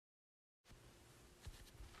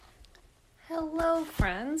Hello,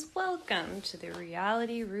 friends. Welcome to the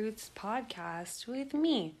Reality Roots podcast with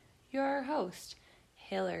me, your host,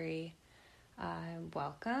 Hillary.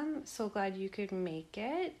 Welcome. So glad you could make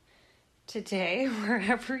it today,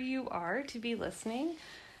 wherever you are, to be listening.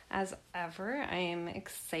 As ever, I am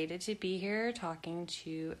excited to be here talking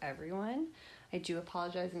to everyone. I do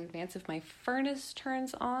apologize in advance if my furnace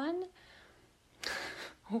turns on.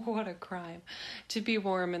 What a crime to be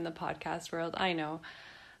warm in the podcast world. I know.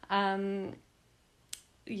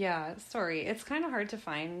 Yeah, sorry. It's kind of hard to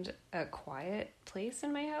find a quiet place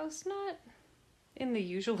in my house, not in the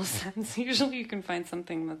usual sense. Usually you can find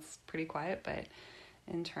something that's pretty quiet, but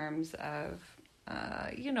in terms of,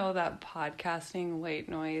 that podcasting white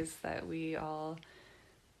noise that we all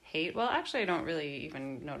hate. Well, actually, I don't really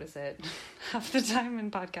even notice it half the time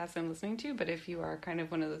in podcasts I'm listening to, but if you are kind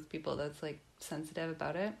of one of those people that's like sensitive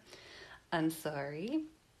about it, I'm sorry.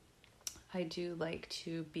 I do like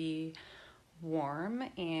to be warm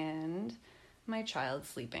and my child's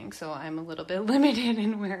sleeping, so I'm a little bit limited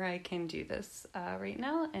in where I can do this right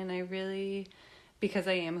now, and I really, because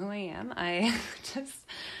I am who I am, I just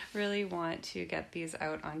really want to get these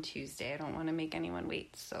out on Tuesday. I don't want to make anyone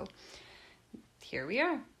wait, so here we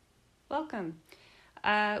are. Welcome.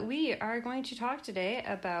 We are going to talk today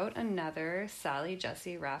about another Sally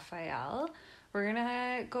Jessy Raphael. We're going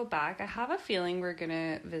to go back. I have a feeling we're going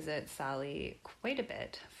to visit Sally quite a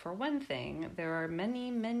bit. For one thing, there are many,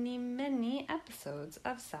 many, many episodes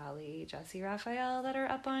of Sally Jessy Raphael that are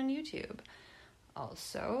up on YouTube.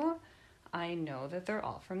 Also, I know that they're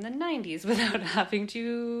all from the 90s without having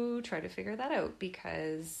to try to figure that out,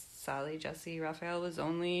 because Sally Jessy Raphael was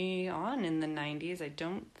only on in the 90s. I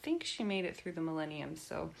don't think she made it through the millennium,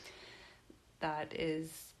 so that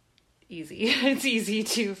is easy. It's easy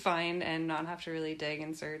to find and not have to really dig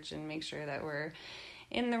and search and make sure that we're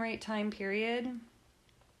in the right time period.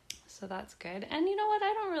 So that's good. And you know what?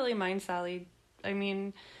 I don't really mind Sally. I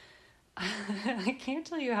mean, I can't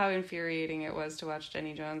tell you how infuriating it was to watch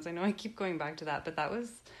Jenny Jones. I know I keep going back to that, but that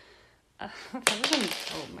was oh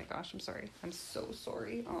my gosh, I'm sorry. I'm so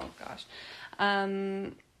sorry. Oh gosh.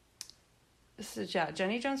 So yeah,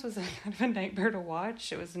 Jenny Jones was kind of a nightmare to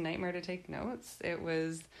watch. It was a nightmare to take notes. It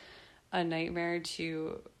was a nightmare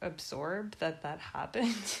to absorb that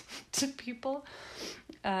happened to people.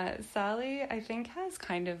 Sally, I think, has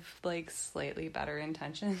kind of like slightly better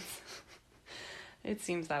intentions. It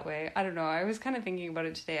seems that way. I don't know. I was kind of thinking about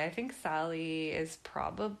it today. I think Sally is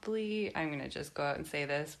probably, I'm going to just go out and say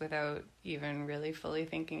this without even really fully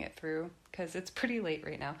thinking it through, because it's pretty late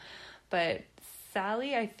right now. But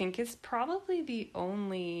Sally, I think, is probably the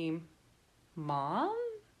only mom.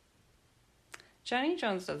 Jenny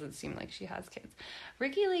Jones doesn't seem like she has kids.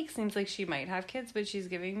 Ricki Lake seems like she might have kids, but she's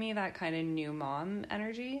giving me that kind of new mom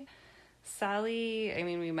energy. Sally, I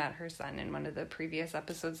mean, we met her son in one of the previous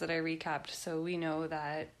episodes that I recapped, so we know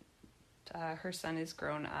that her son is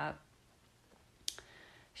grown up.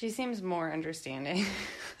 She seems more understanding,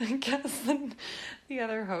 I guess, than the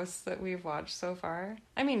other hosts that we've watched so far.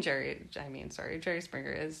 Jerry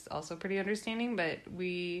Springer is also pretty understanding, but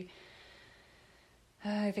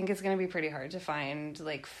I think it's going to be pretty hard to find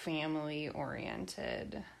like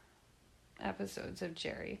family-oriented episodes of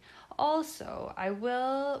Jerry. Also, I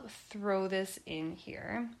will throw this in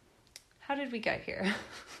here. How did we get here?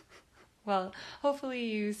 Well, hopefully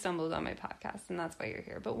you stumbled on my podcast and that's why you're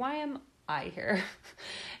here. But why am I here?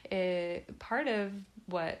 Part of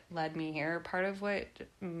what led me here, part of what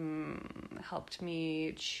helped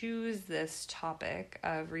me choose this topic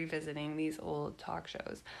of revisiting these old talk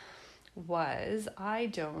shows was I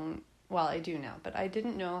do now, but I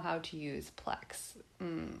didn't know how to use Plex.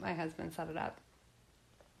 My husband set it up.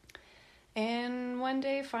 And one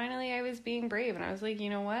day, finally, I was being brave, and I was like, you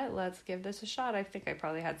know what? Let's give this a shot. I think I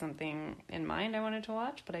probably had something in mind I wanted to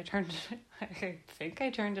watch, but I think I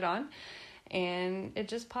turned it on, and it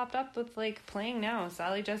just popped up with, like, playing now,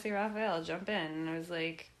 Sally Jessy Raphael, jump in. And I was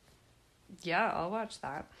like, yeah, I'll watch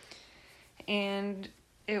that. And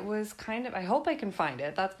it was kind of, I hope I can find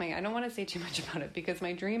it. I don't want to say too much about it, because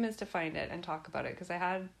my dream is to find it and talk about it, because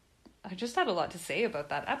I just had a lot to say about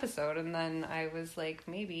that episode, and then I was like,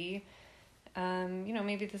 maybe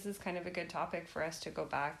this is kind of a good topic for us to go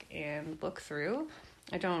back and look through.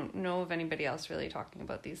 I don't know of anybody else really talking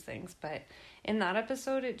about these things, but in that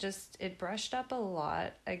episode, it brushed up a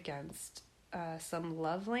lot against some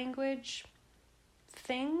love language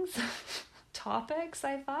things, topics,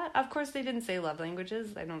 I thought. Of course, they didn't say love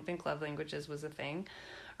languages. I don't think love languages was a thing.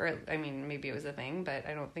 Or, maybe it was a thing, but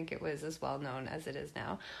I don't think it was as well known as it is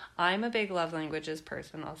now. I'm a big love languages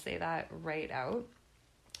person. I'll say that right out.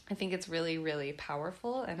 I think it's really, really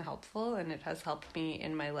powerful and helpful, and it has helped me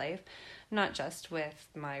in my life, not just with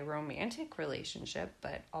my romantic relationship,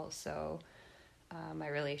 but also my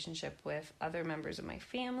relationship with other members of my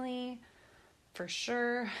family, for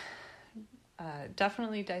sure.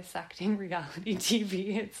 Definitely dissecting reality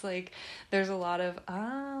TV. It's like there's a lot of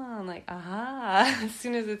I'm like aha. As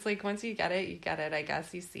soon as it's like once you get it, you get it. I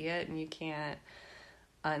guess you see it and you can't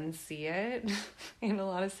unsee it in a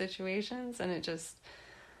lot of situations, and it just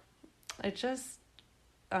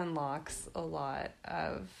unlocks a lot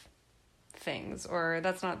of things. Or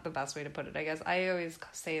that's not the best way to put it, I guess. I always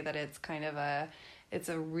say that it's kind of it's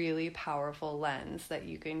a really powerful lens that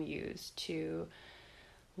you can use to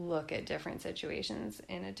look at different situations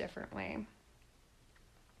in a different way,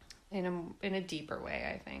 in a deeper way,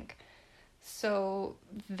 I think. So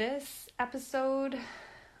this episode,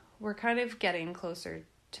 we're kind of getting closer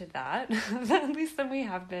to that, at least than we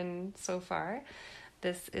have been so far.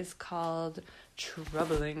 This is called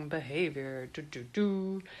Troubling Behavior.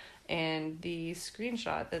 And the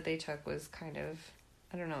screenshot that they took was kind of,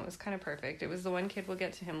 I don't know, it was kind of perfect. It was the one kid, we'll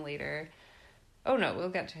get to him later. Oh no, we'll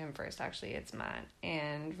get to him first, actually. It's Matt.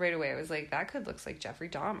 And right away I was like, that kid looks like Jeffrey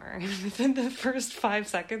Dahmer. And within the first 5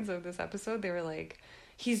 seconds of this episode, they were like,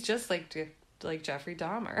 he's just like Jeffrey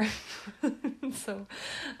Dahmer. So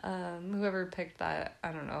whoever picked that,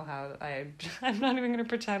 I don't know how, I'm not even going to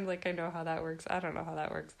pretend like I know how that works. I don't know how that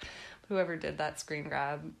works. Whoever did that screen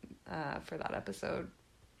grab for that episode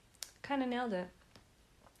kind of nailed it.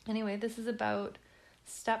 Anyway, this is about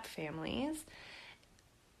step families.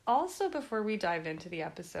 Also, before we dive into the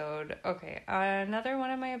episode, okay, another one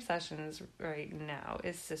of my obsessions right now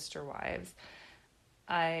is Sister Wives.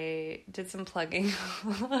 I did some plugging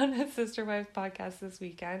on a Sister Wives podcast this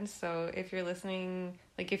weekend, so if you're listening,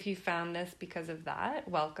 like if you found this because of that,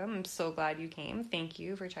 welcome. I'm so glad you came. Thank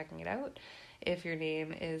you for checking it out. If your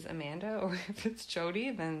name is Amanda or if it's Jody,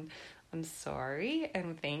 then I'm sorry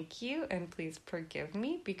and thank you, and please forgive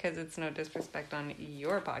me because it's no disrespect on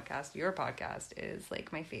your podcast. Your podcast is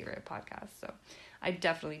like my favorite podcast, so I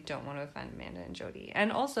definitely don't want to offend Amanda and Jody.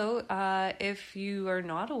 And also, if you are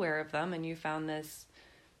not aware of them and you found this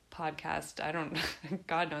podcast, I don't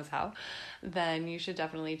God knows how, then you should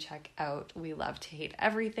definitely check out We Love to Hate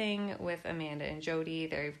Everything with Amanda and Jody.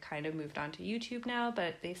 They've kind of moved on to YouTube now,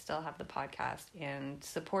 but they still have the podcast, and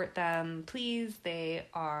support them, please. They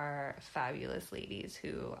are fabulous ladies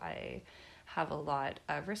who I have a lot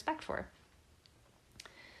of respect for.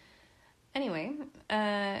 Anyway,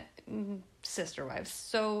 Sister Wives.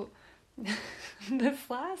 So this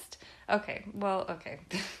last, okay.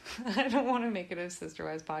 I don't want to make it a Sister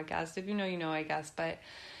Wives podcast. If you know, you know, I guess. But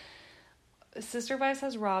Sister Wives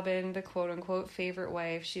has Robin, the quote-unquote favorite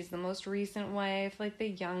wife. She's the most recent wife, like the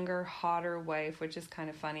younger, hotter wife, which is kind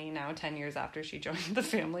of funny now, 10 years after she joined the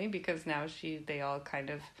family, because now they all kind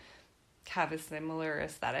of have a similar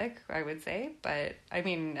aesthetic, I would say. But, I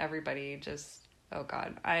mean, everybody just... Oh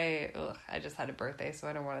God, I just had a birthday, so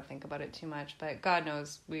I don't want to think about it too much, but God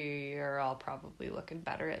knows we are all probably looking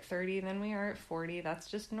better at 30 than we are at 40.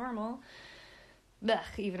 That's just normal.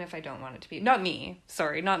 Blech, even if I don't want it to be. Not me.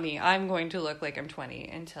 I'm going to look like I'm 20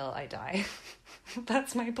 until I die.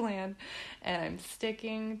 That's my plan, and I'm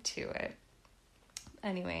sticking to it.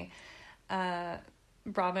 Anyway,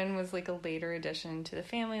 Robin was like a later addition to the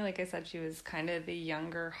family. Like I said, she was kind of the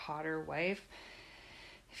younger, hotter wife,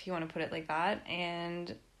 if you want to put it like that.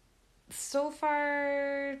 And so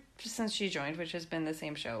far, since she joined, which has been the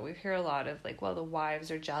same show, we hear a lot of like, well, the wives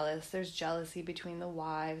are jealous. There's jealousy between the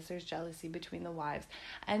wives.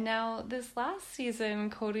 And now this last season,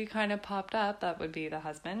 Cody kind of popped up, that would be the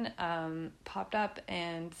husband, popped up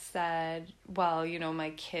and said, well, you know,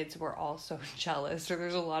 my kids were also jealous, or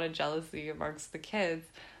there's a lot of jealousy amongst the kids.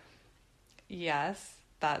 Yes,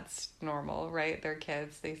 that's normal, right? They're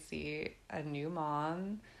kids. They see a new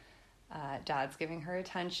mom. Dad's giving her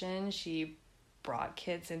attention. She brought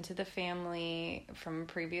kids into the family from a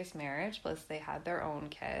previous marriage, plus they had their own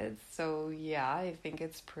kids. So yeah, I think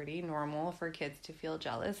it's pretty normal for kids to feel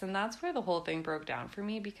jealous. And that's where the whole thing broke down for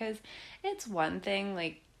me, because it's one thing,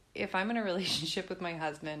 like, if I'm in a relationship with my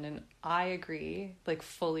husband and I agree, like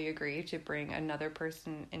fully agree to bring another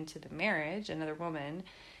person into the marriage, another woman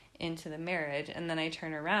into the marriage, and then I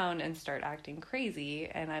turn around and start acting crazy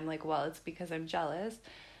and I'm like, well, it's because I'm jealous.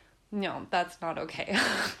 No, that's not okay,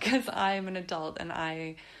 because I'm an adult and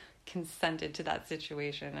I consented to that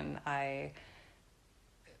situation, and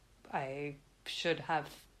I should have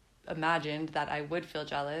imagined that I would feel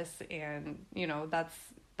jealous. And you know,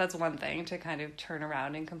 that's one thing to kind of turn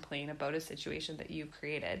around and complain about a situation that you've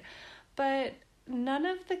created, but none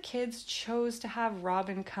of the kids chose to have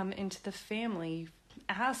Robin come into the family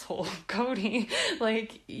asshole, Cody.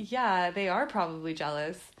 Like, yeah, they are probably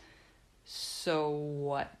jealous. So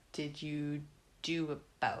what did you do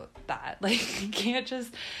about that? Like, you can't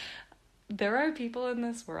just... There are people in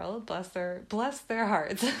this world, bless their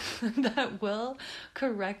hearts, that will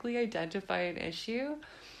correctly identify an issue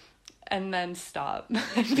and then stop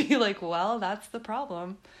and be like, well, that's the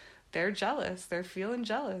problem. They're jealous. They're feeling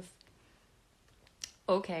jealous.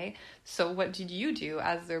 Okay, so what did you do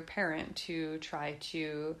as their parent to try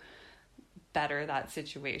to better that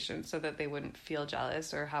situation so that they wouldn't feel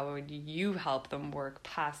jealous? Or how would you help them work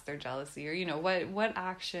past their jealousy? Or, you know, what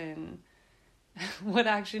action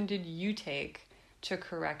did you take to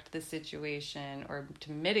correct the situation or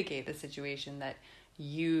to mitigate the situation that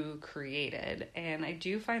you created? And I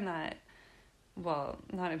do find that, well,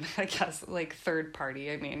 not, I guess, like, third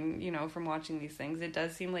party. I mean, you know, from watching these things, it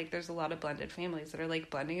does seem like there's a lot of blended families that are like,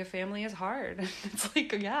 blending a family is hard. It's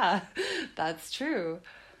like, yeah, that's true.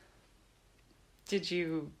 Did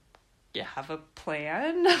you have a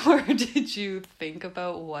plan, or did you think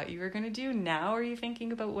about what you were going to do? Now are you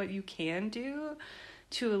thinking about what you can do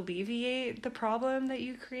to alleviate the problem that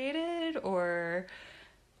you created? Or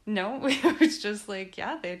no, it's just like,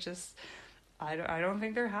 yeah, they just, I don't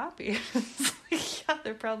think they're happy. It's like, yeah,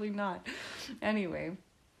 they're probably not. Anyway,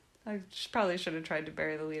 I probably should have tried to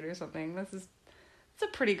bury the lead or something. It's a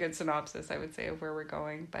pretty good synopsis, I would say, of where we're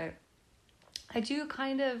going. But I do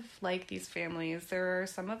kind of like these families. There are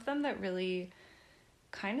some of them that really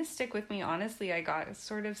kind of stick with me. Honestly, I got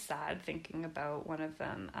sort of sad thinking about one of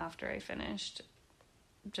them after I finished.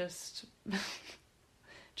 Just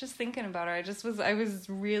thinking about her, I was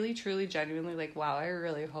really, truly, genuinely like, wow, I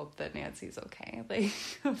really hope that Nancy's okay. Like,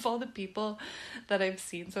 of all the people that I've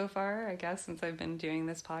seen so far, I guess, since I've been doing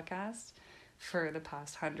this podcast for the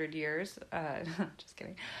past 100 years, just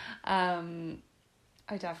kidding.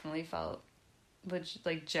 I definitely felt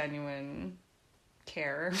like genuine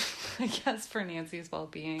care, I guess, for Nancy's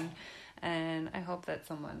well-being, and I hope that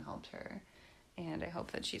someone helped her, and I hope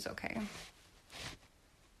that she's okay.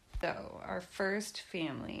 So our first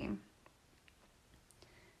family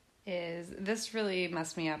this really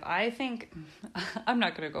messed me up. I think, I'm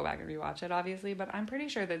not going to go back and rewatch it, obviously, but I'm pretty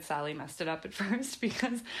sure that Sally messed it up at first,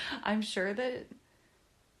 because I'm sure that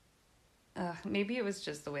maybe it was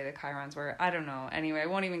just the way the chirons were. I don't know. Anyway, I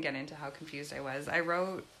won't even get into how confused I was. I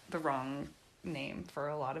wrote the wrong name for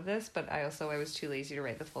a lot of this, but I was too lazy to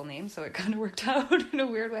write the full name, so it kind of worked out in a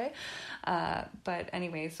weird way. But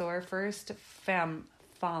anyway, so our first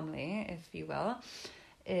family, if you will,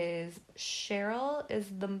 is Cheryl is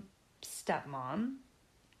the stepmom.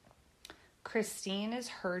 Christine is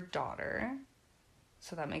her daughter,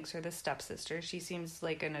 so that makes her the stepsister. She seems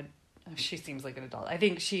like an adult. I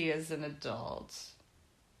think she is an adult.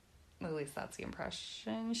 At least that's the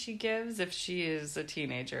impression she gives. If she is a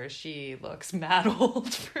teenager, she looks mad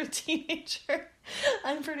old for a teenager.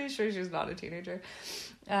 I'm pretty sure she's not a teenager.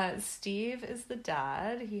 Steve is the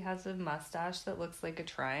dad. He has a mustache that looks like a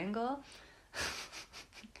triangle.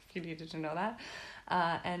 If you needed to know that.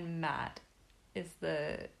 And Matt is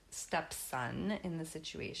the stepson in the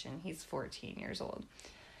situation. He's 14 years old.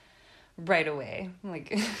 Right away,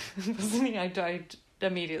 like, I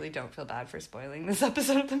immediately don't feel bad for spoiling this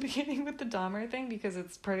episode at the beginning with the Dahmer thing, because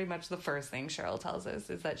it's pretty much the first thing Cheryl tells us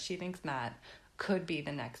is that she thinks Matt could be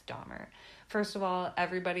the next Dahmer. First of all,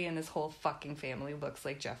 everybody in this whole fucking family looks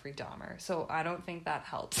like Jeffrey Dahmer, so I don't think that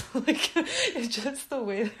helps. Like, it's just the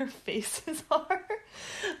way their faces are.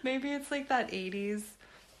 Maybe it's like that 80s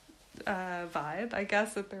vibe, I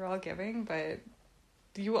guess, that they're all giving, but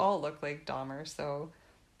you all look like Dahmer, so...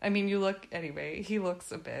 I mean, he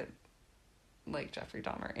looks a bit like Jeffrey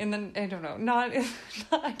Dahmer. And then, I don't know,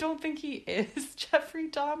 I don't think he is Jeffrey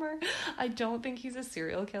Dahmer. I don't think he's a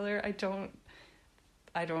serial killer. I don't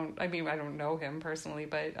know him personally,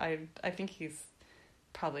 but I think he's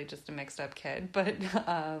probably just a mixed up kid. But,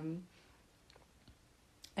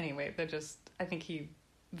 anyway, I think he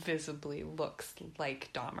visibly looks like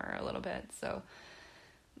Dahmer a little bit. So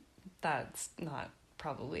that's not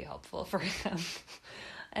probably helpful for him.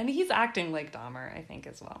 And he's acting like Dahmer, I think,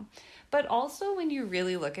 as well. But also, when you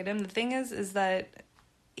really look at him, the thing is that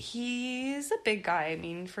he's a big guy. I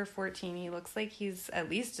mean, for 14, he looks like he's at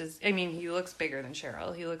least he looks bigger than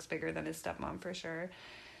Cheryl. He looks bigger than his stepmom, for sure.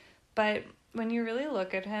 But when you really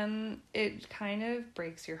look at him, it kind of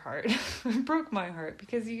breaks your heart. It broke my heart,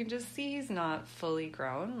 because you can just see he's not fully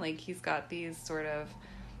grown. Like, he's got these sort of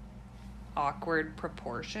awkward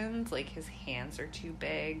proportions. Like, his hands are too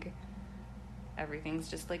big. Everything's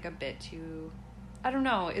just like a bit too, I don't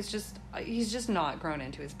know, it's just, he's just not grown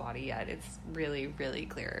into his body yet. It's really, really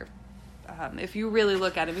clear. If you really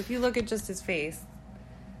look at him, if you look at just his face,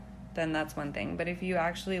 then that's one thing. But if you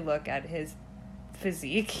actually look at his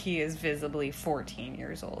physique, he is visibly 14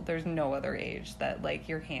 years old. There's no other age that, like,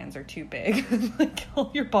 your hands are too big. Like,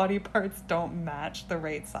 all your body parts don't match the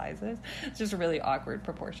right sizes. It's just really awkward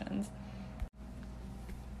proportions.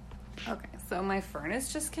 Okay, so my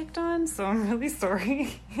furnace just kicked on, so I'm really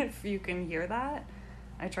sorry if you can hear that.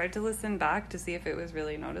 I tried to listen back to see if it was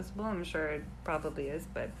really noticeable. I'm sure it probably is,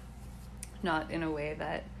 but not in a way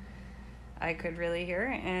that I could really hear.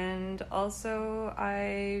 And also,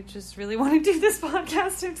 I just really want to do this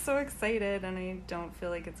podcast. I'm so excited, and I don't feel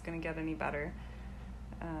like it's going to get any better,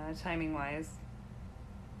 timing-wise,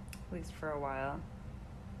 at least for a while.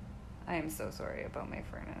 I am so sorry about my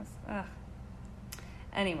furnace. Ugh.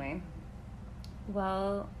 Anyway,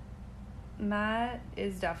 well, Matt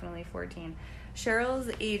is definitely 14.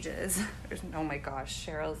 Cheryl's ages, oh my gosh,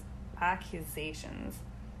 Cheryl's accusations.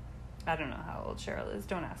 I don't know how old Cheryl is,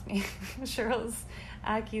 don't ask me. Cheryl's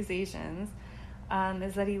accusations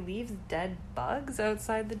is that he leaves dead bugs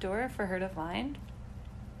outside the door for her to find.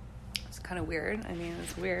 It's kind of weird. I mean,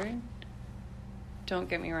 it's weird. Don't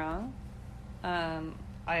get me wrong.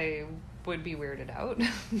 I would be weirded out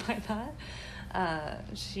by that.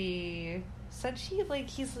 She said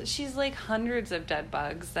she's like hundreds of dead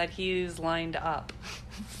bugs that he's lined up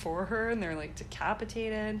for her, and they're like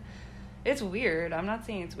decapitated. It's weird. I'm not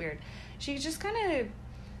saying it's weird. She just kind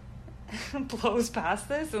of blows past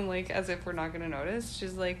this, and like as if we're not going to notice.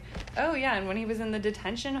 She's like, oh yeah, and when he was in the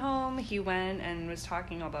detention home, he went and was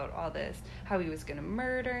talking about all this, how he was going to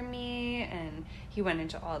murder me, and he went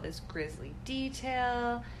into all this grisly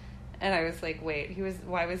detail. And I was like, wait,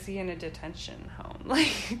 why was he in a detention home?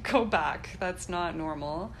 Like, go back. That's not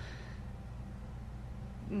normal.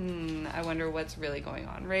 I wonder what's really going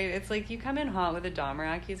on, right? It's like you come in hot with a Dahmer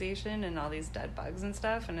accusation and all these dead bugs and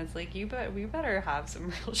stuff, and it's like, we better have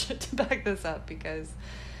some real shit to back this up, because,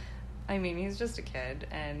 I mean, he's just a kid,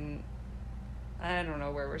 and I don't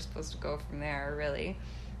know where we're supposed to go from there, really.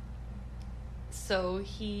 So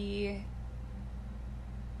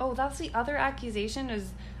that's the other accusation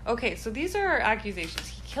is... Okay, so these are accusations.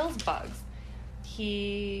 He kills bugs.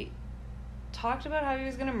 He talked about how he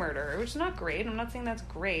was going to murder her, which is not great. I'm not saying that's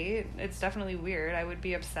great. It's definitely weird. I would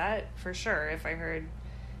be upset, for sure, if I heard...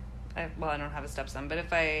 I don't have a stepson, but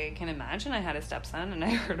if I can imagine I had a stepson and I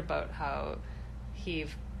heard about how he,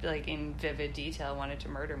 like, in vivid detail wanted to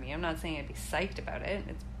murder me. I'm not saying I'd be psyched about it.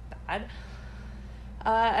 It's bad.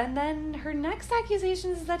 And then her next accusation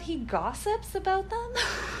is that he gossips about them,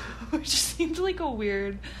 which seemed like a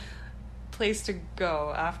weird place to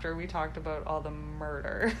go after we talked about all the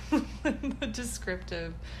murder, the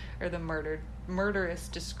descriptive, or the murderous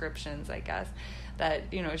descriptions, I guess,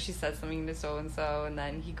 that, you know, she said something to so-and-so, and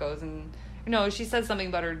then he goes and, no, she said something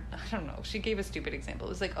about her, I don't know, she gave a stupid example. It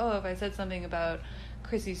was like, oh, if I said something about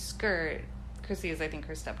Chrissy's skirt, Chrissy is, I think,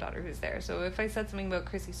 her stepdaughter who's there. So if I said something about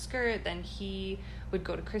Chrissy's skirt, then he would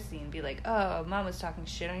go to Chrissy and be like, oh, Mom was talking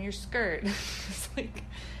shit on your skirt. It's like,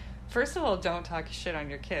 first of all, don't talk shit on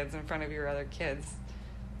your kids in front of your other kids.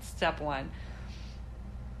 Step one.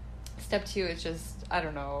 Step two, it's just, I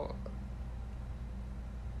don't know.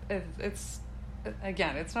 It's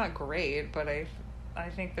again, it's not great, but I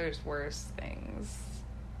think there's worse things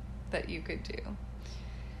that you could do.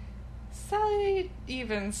 Sally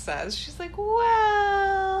even says, she's like,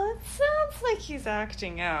 well, it sounds like he's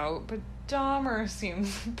acting out, but Dahmer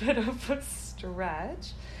seems a bit of a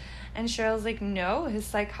stretch. And Cheryl's like, no, his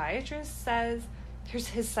psychiatrist said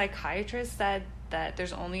that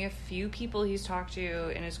there's only a few people he's talked to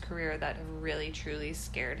in his career that have really truly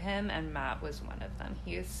scared him, and Matt was one of them.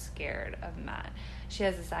 He is scared of Matt. She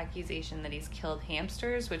has this accusation that he's killed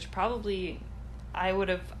hamsters, which probably I would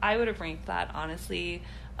have ranked that, honestly,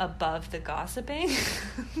 above the gossiping,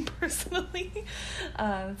 personally.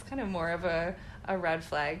 It's kind of more of a red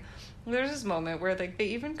flag. There's this moment where, like, they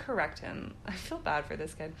even correct him. I feel bad for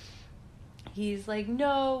this kid. He's like,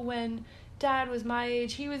 no, when Dad was my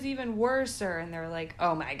age, he was even worser. And they're like,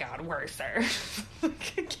 oh my God, worser.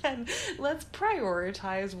 Again, let's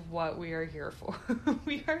prioritize what we are here for.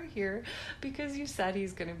 We are here because you said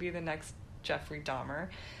he's going to be the next Jeffrey Dahmer,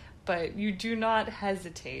 but you do not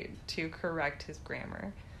hesitate to correct his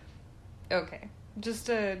grammar. Okay, just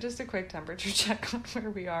a quick temperature check on where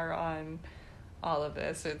we are on all of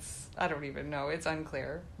this. I don't even know. It's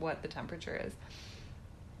unclear what the temperature is.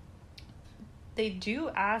 They do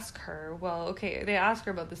ask her, they ask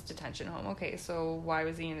her about this detention home. Okay, so why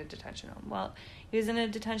was he in a detention home? Well, he was in a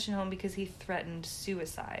detention home because he threatened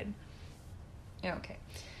suicide. Okay.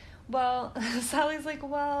 Well, Sally's like,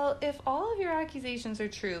 well, if all of your accusations are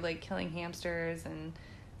true, like killing hamsters and,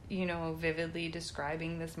 vividly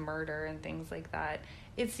describing this murder and things like that.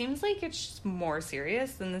 It seems like it's more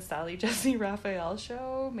serious than the Sally Jesse Raphael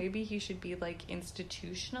show. Maybe he should be, like,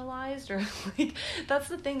 institutionalized, or, like, that's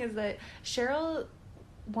the thing, is that Cheryl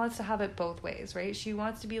wants to have it both ways, right? She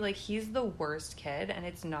wants to be like, he's the worst kid and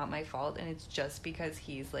it's not my fault, and it's just because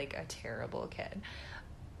he's, like, a terrible kid.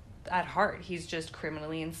 At heart, he's just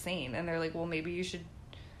criminally insane. And they're like, well, maybe you should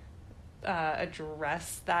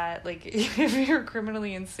address that. Like, if you're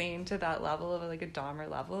criminally insane to that level of, like, a Dahmer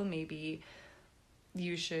level, maybe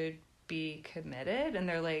you should be committed. And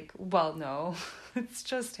they're like, well, no, it's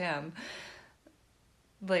just him.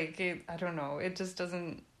 Like, I don't know, it just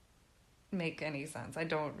doesn't make any sense. I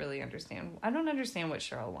don't really understand. I don't understand what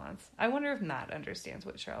Cheryl wants. I wonder if Matt understands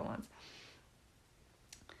what Cheryl wants.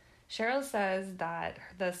 Cheryl says that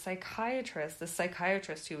the psychiatrist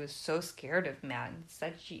who was so scared of Matt, and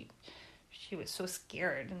said she was so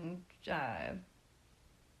scared, and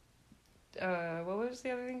what was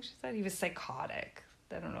the other thing she said? He was psychotic.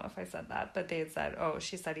 I don't know if I said that, but they had said,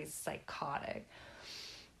 she said he's psychotic.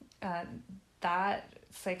 That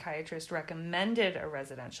psychiatrist recommended a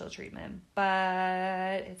residential treatment,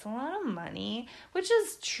 but it's a lot of money, which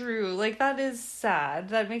is true. Like, that is sad.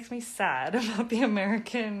 That makes me sad about the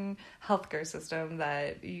American healthcare system,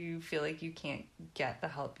 that you feel like you can't get the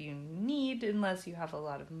help you need unless you have a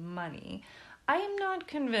lot of money. I am not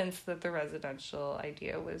convinced that the residential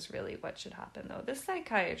idea was really what should happen, though. This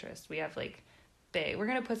psychiatrist, we have, like, we're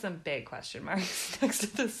going to put some big question marks next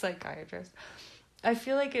to this psychiatrist. I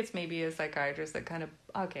feel like it's maybe a psychiatrist that kind of,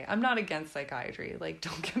 okay, I'm not against psychiatry. Like,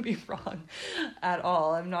 don't get me wrong at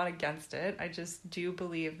all. I'm not against it. I just do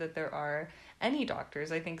believe that there are any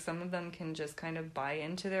doctors. I think some of them can just kind of buy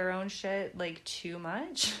into their own shit, like, too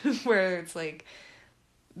much, where it's like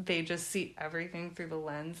they just see everything through the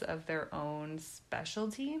lens of their own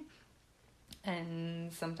specialty.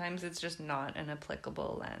 And sometimes it's just not an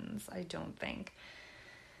applicable lens, I don't think.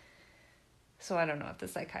 So I don't know if the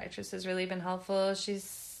psychiatrist has really been helpful.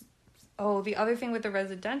 The other thing with the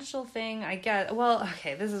residential thing,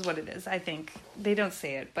 this is what it is. I think they don't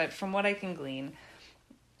say it, but from what I can glean,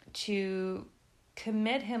 to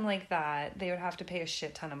commit him like that, they would have to pay a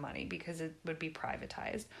shit ton of money because it would be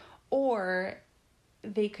privatized. Or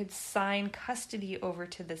they could sign custody over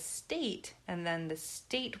to the state, and then the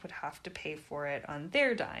state would have to pay for it on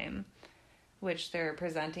their dime, which they're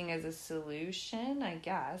presenting as a solution, I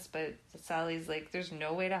guess. But Sally's like, there's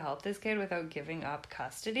no way to help this kid without giving up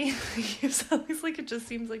custody. Sally's like, it just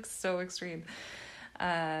seems like so extreme.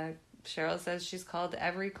 Cheryl says she's called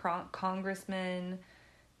every congressman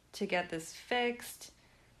to get this fixed.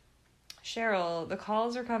 Cheryl, the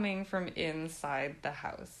calls are coming from inside the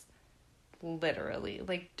house. Literally.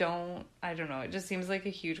 Like, I don't know. It just seems like a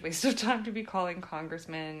huge waste of time to be calling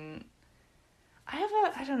congressmen.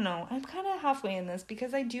 I don't know, I'm kind of halfway in this,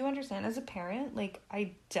 because I do understand as a parent, like,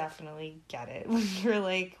 I definitely get it when you're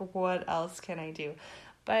like, what else can I do?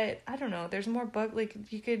 But I don't know, there's more like,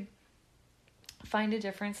 you could find a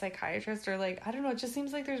different psychiatrist, or, like, I don't know, it just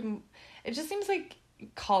seems like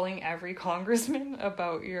calling every congressman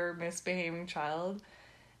about your misbehaving child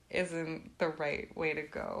isn't the right way to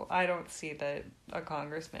go. I don't see that a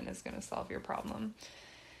congressman is going to solve your problem.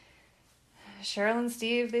 Cheryl and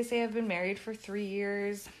Steve, they say, have been married for 3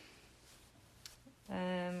 years.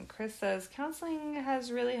 Chris says, counseling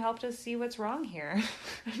has really helped us see what's wrong here.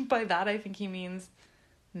 By that, I think he means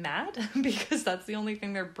Matt, because that's the only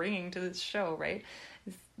thing they're bringing to this show, right?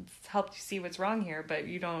 It's helped you see what's wrong here, but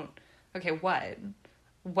you don't... Okay, what?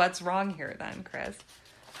 What's wrong here then, Chris?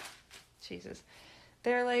 Jesus.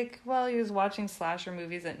 They're like, well, he was watching slasher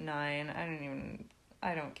movies at 9.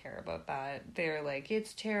 I don't care about that. They're like,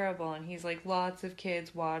 it's terrible. And he's like, lots of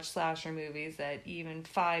kids watch slasher movies at even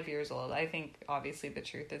 5 years old. I think, obviously, the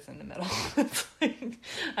truth is in the middle. It's like,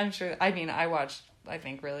 I'm sure, I watched, I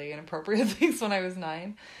think, really inappropriate things when I was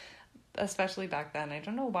 9. Especially back then. I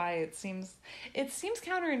don't know why it seems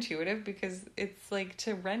counterintuitive, because it's like,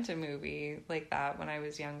 to rent a movie like that when I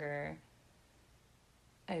was younger,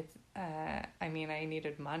 I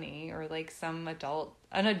needed money, or like an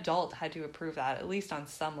adult had to approve that, at least on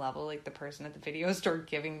some level, like the person at the video store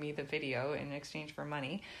giving me the video in exchange for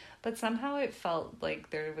money. But somehow it felt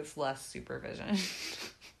like there was less supervision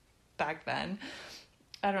back then.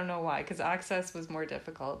 I don't know why, because access was more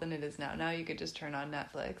difficult than it is now. Now you could just turn on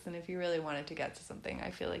Netflix, and if you really wanted to get to something,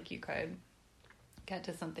 I feel like you could get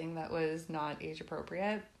to something that was not age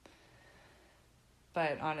appropriate.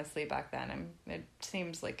 But honestly, back then, it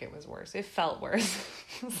seems like it was worse. It felt worse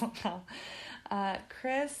somehow. I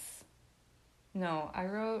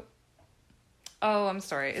wrote, Oh, I'm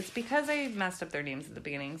sorry. It's because I messed up their names at the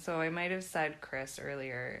beginning, so I might have said Chris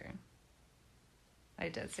earlier. I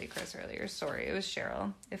did say Chris earlier. Sorry, it was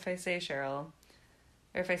Cheryl. If I say Cheryl,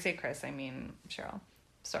 or if I say Chris, I mean Cheryl.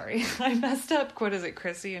 Sorry. I messed up,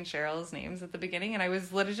 Chrissy and Cheryl's names at the beginning, and I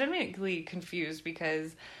was legitimately confused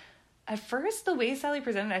because at first, the way Sally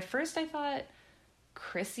presented, I thought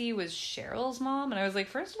Chrissy was Cheryl's mom, and I was like,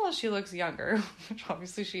 first of all, she looks younger, which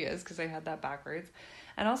obviously she is, because I had that backwards.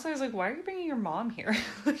 And also I was like, why are you bringing your mom here?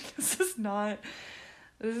 Like, this is not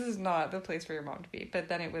the place for your mom to be. But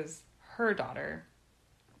then it was her daughter.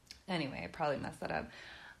 Anyway, I probably messed that up.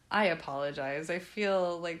 I apologize. I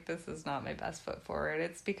feel like this is not my best foot forward.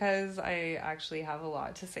 It's because I actually have a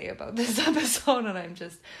lot to say about this episode, and I'm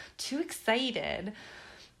just too excited.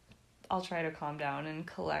 I'll try to calm down and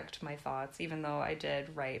collect my thoughts, even though I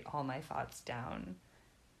did write all my thoughts down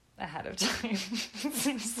ahead of time. It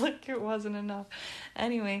seems like it wasn't enough.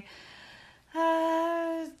 Anyway,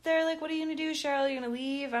 they're like, what are you going to do, Cheryl? Are you going to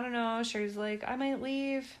leave? I don't know. Cheryl's like, I might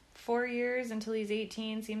leave 4 years until he's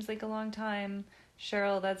 18. Seems like a long time.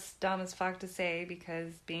 Cheryl, that's dumb as fuck to say,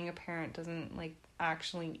 because being a parent doesn't, like,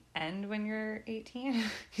 actually end when you're 18.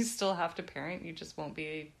 You still have to parent. You just won't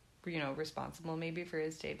be, you know, responsible maybe for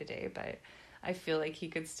his day-to-day, but I feel like he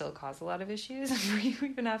could still cause a lot of issues for you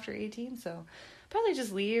even after 18, so probably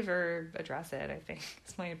just leave or address it, I think,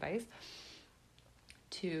 is my advice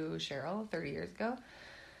to Cheryl 30 years ago.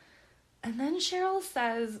 And then Cheryl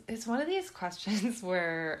says, it's one of these questions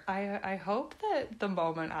where I hope that the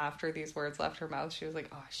moment after these words left her mouth, she was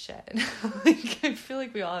like, oh shit. Like, I feel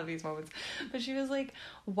like we all have these moments. But she was like,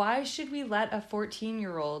 why should we let a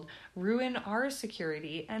 14-year-old ruin our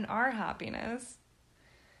security and our happiness?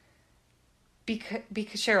 Because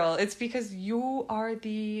Cheryl, it's because you are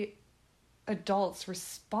the adults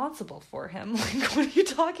responsible for him. Like, what are you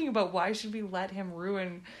talking about? Why should we let him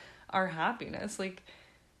ruin our happiness? Like,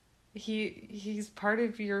 he's part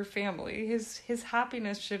of your family. His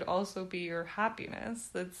happiness should also be your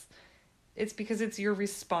happiness. It's because it's your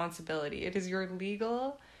responsibility. It is your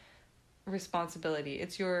legal responsibility.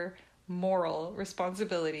 It's your moral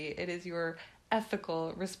responsibility. It is your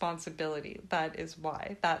ethical responsibility. That is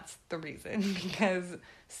why. That's the reason. Because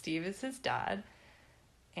Steve is his dad,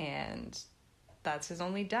 and that's his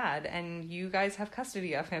only dad, and you guys have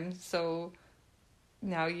custody of him, so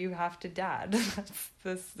now you have to dad.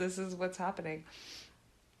 This is what's happening.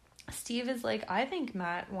 Steve is like, I think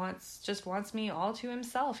Matt just wants me all to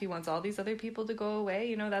himself. He wants all these other people to go away.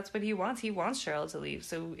 You know, that's what he wants. He wants Cheryl to leave,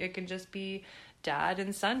 so it can just be dad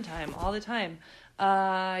and son time all the time.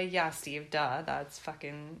 Yeah, Steve, duh. That's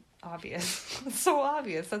fucking obvious. It's so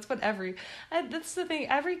obvious. That's what that's the thing.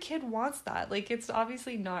 Every kid wants that. Like, it's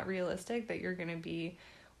obviously not realistic that you're going to be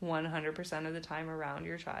 100% of the time around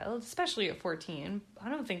your child, especially at 14. I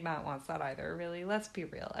don't think Matt wants that either, really. Let's be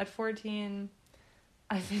real. At 14,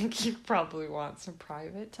 I think you probably want some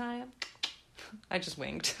private time. I just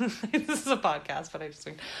winked. This is a podcast, but I just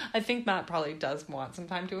winked. I think Matt probably does want some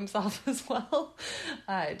time to himself as well.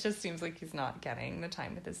 It just seems like he's not getting the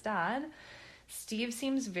time with his dad. Steve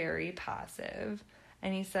seems very passive,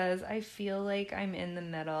 and he says, I feel like I'm in the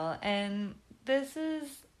middle, and this is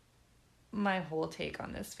my whole take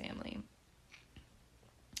on this family.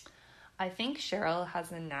 I think Cheryl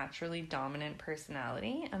has a naturally dominant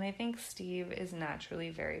personality, and I think Steve is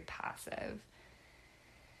naturally very passive.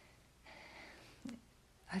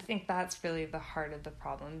 I think that's really the heart of the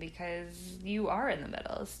problem, because you are in the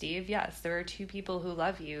middle. Steve, yes, there are two people who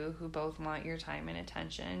love you, who both want your time and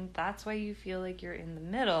attention. That's why you feel like you're in the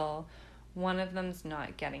middle. One of them's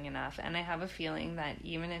not getting enough, and I have a feeling that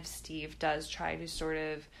even if Steve does try to sort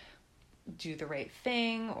of do the right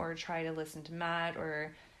thing or try to listen to Matt,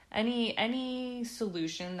 or any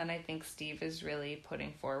solution that I think Steve is really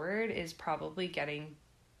putting forward is probably getting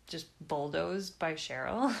just bulldozed by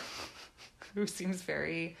Cheryl, who seems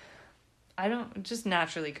very, just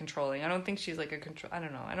naturally controlling. I don't think she's like I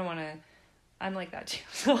don't know. I'm like that too.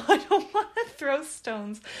 So I don't want to throw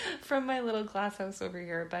stones from my little glass house over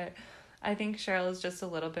here, but I think Cheryl is just a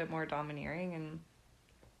little bit more domineering, and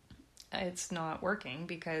it's not working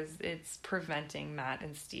because it's preventing Matt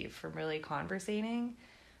and Steve from really conversating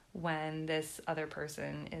when this other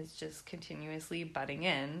person is just continuously butting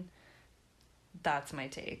in. That's my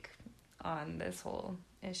take on this whole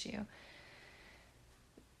issue.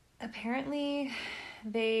 Apparently,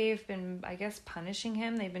 they've been, I guess, punishing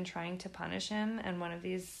him. They've been trying to punish him, and one of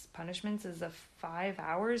these punishments is 5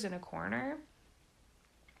 hours in a corner,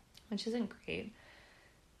 which isn't great.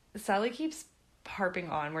 Sally keeps harping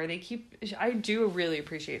on where I do really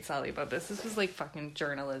appreciate Sally about this. This is like fucking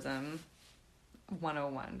journalism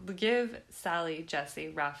 101. Give Sally, Jesse,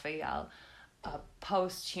 Raphael a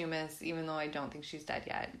posthumous, even though I don't think she's dead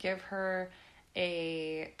yet, give her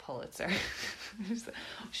a Pulitzer.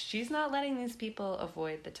 She's not letting these people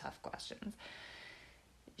avoid the tough questions.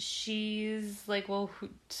 She's like, well,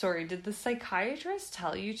 did the psychiatrist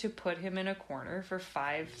tell you to put him in a corner for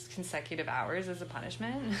 5 consecutive hours as a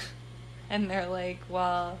punishment? And they're like,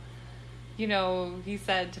 well, he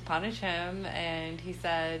said to punish him, and he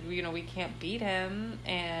said, we can't beat him,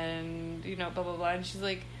 and, blah, blah, blah. And she's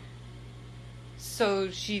like, so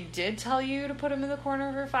she did tell you to put him in the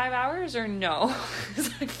corner for 5 hours, or no?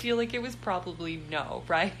 I feel like it was probably no,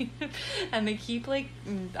 right? And they keep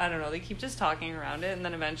they keep just talking around it, and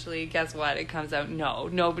then eventually, guess what? It comes out, no,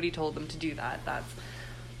 nobody told them to do that. That's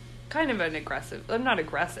kind of an aggressive, not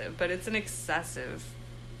aggressive, but it's an excessive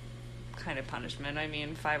kind of punishment.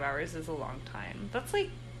 5 hours is a long time. That's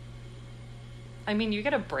you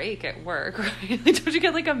get a break at work, right? Don't you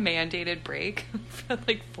get a mandated break for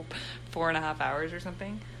 4.5 hours or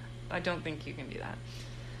something? I don't think you can do that.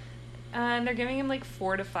 And they're giving him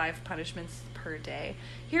 4 to 5 punishments per day.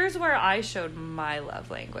 Here's where I showed my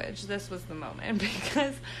love language. This was the moment,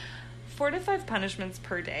 because 4 to 5 punishments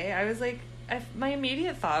per day, I was my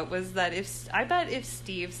immediate thought was that if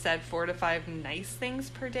Steve said 4 to 5 nice things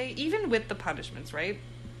per day, even with the punishments, right?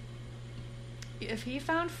 If he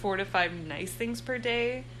found 4 to 5 nice things per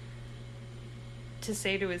day to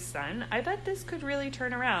say to his son, I bet this could really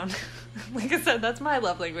turn around. Like I said, that's my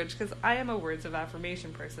love language, because I am a words of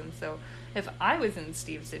affirmation person. So if I was in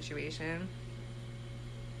Steve's situation,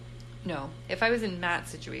 if I was in Matt's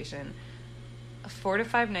situation, 4 to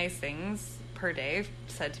 5 nice things per day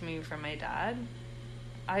said to me from my dad,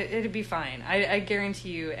 it'd be fine. I guarantee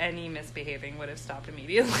you any misbehaving would have stopped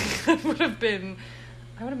immediately. I would have been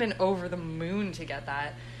over the moon to get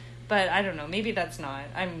that. But I don't know, maybe that's not.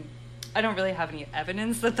 I don't really have any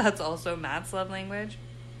evidence that that's also Matt's love language.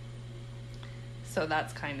 So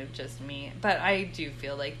that's kind of just me. But I do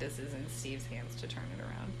feel like this is in Steve's hands to turn it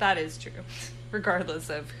around. That is true, regardless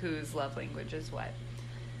of whose love language is what.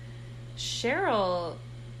 Cheryl,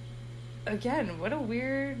 again, what a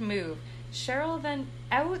weird move. Cheryl then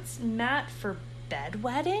outs Matt for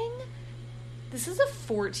bedwetting? This is a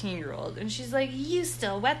 14-year-old, and she's like, you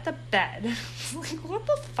still wet the bed. What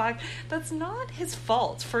the fuck? That's not his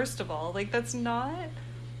fault, first of all. That's not...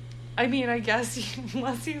 I guess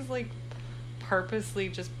unless he's, purposely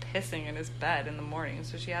just pissing in his bed in the morning,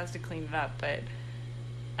 so she has to clean it up, but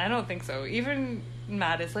I don't think so. Even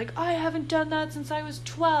Matt is like, I haven't done that since I was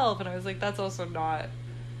 12, and I was like, that's also not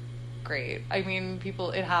great.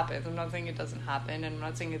 People, it happens. I'm not saying it doesn't happen, and I'm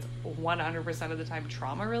not saying it's 100% of the time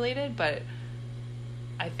trauma-related, but...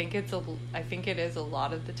 I think it is a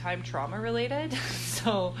lot of the time trauma related.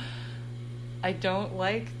 So I don't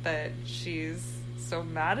like that she's so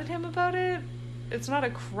mad at him about it. It's not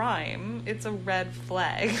a crime. It's a red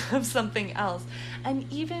flag of something else.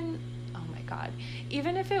 And even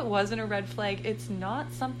if it wasn't a red flag, it's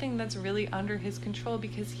not something that's really under his control,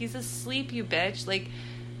 because he's asleep, you bitch.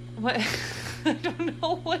 What? I don't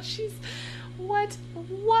know what she's... What?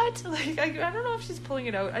 I don't know if she's pulling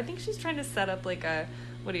it out. I think she's trying to set up a...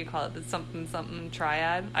 What do you call it? The something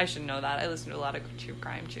triad? I should know that. I listen to a lot of true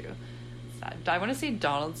crime too. Sad. I want to say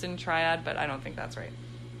Donaldson triad, but I don't think that's right.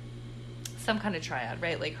 Some kind of triad,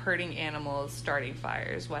 right? Hurting animals, starting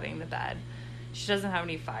fires, wetting the bed. She doesn't have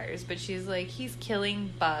any fires, but she's he's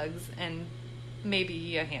killing bugs and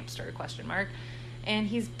maybe a hamster, ? And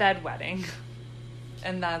he's bedwetting.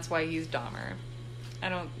 And that's why he's Dahmer.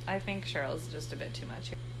 I think Cheryl's just a bit too much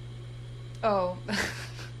here. Oh,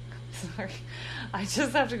 sorry. I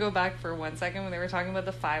just have to go back for 1 second when they were talking about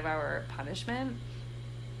the 5-hour punishment.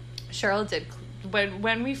 Cheryl did,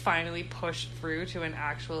 when we finally pushed through to an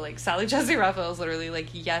actual, Sally Jesse Raphael's literally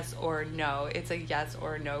yes or no. It's a yes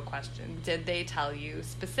or no question. Did they tell you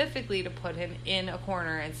specifically to put him in a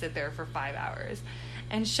corner and sit there for 5 hours?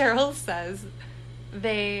 And Cheryl says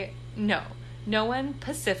no. No one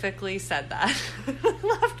specifically said that. I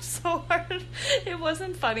laughed so hard. It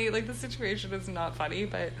wasn't funny. The situation is not funny,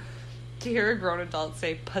 but to hear a grown adult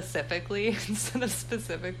say pacifically instead of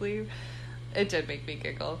specifically, it did make me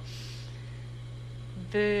giggle.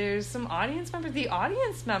 There's some audience members. The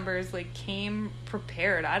audience members, came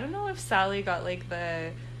prepared. I don't know if Sally got,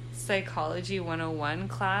 the Psychology 101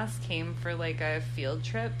 class, came for, a field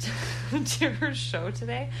trip to her show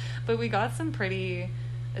today. But we got some pretty...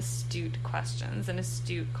 astute questions and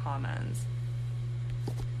astute comments.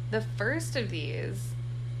 The first of these,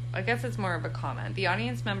 I guess it's more of a comment. The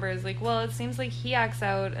audience member is well, it seems like he acts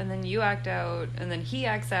out and then you act out and then he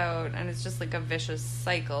acts out, and it's just a vicious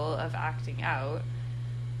cycle of acting out,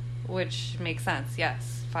 which makes sense.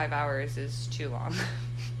 Yes, 5 hours is too long.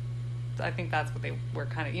 I think that's what they were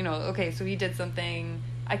kind of, okay, so he did something,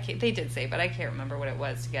 they did say, but I can't remember what it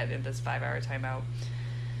was to get in this 5-hour timeout.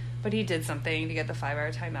 But he did something to get the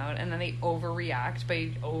 5-hour timeout, and then they overreact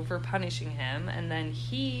by over-punishing him, and then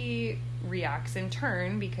he reacts in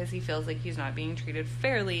turn because he feels like he's not being treated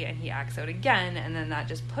fairly, and he acts out again, and then that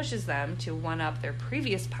just pushes them to one-up their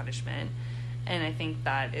previous punishment, and I think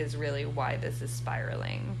that is really why this is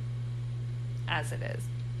spiraling as it is.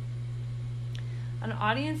 An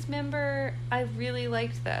audience member, I really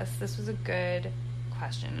liked this. This was a good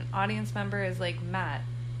question. An audience member is like, Matt,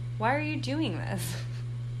 why are you doing this?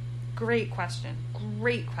 Great question.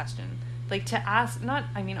 Like, to ask,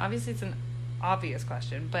 obviously it's an obvious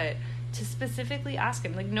question, but to specifically ask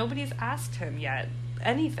him, like, nobody's asked him yet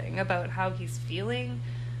anything about how he's feeling,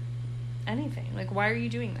 anything. Like, why are you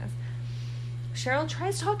doing this? Cheryl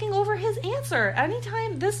tries talking over his answer.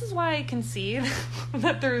 Anytime, this is why I can see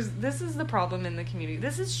that this is the problem in the community.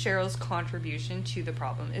 This is Cheryl's contribution to the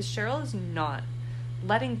problem, is Cheryl is not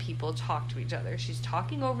letting people talk to each other. She's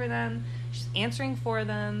talking over them. She's answering for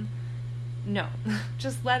them. No,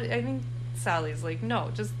 just I think Sally's like, no,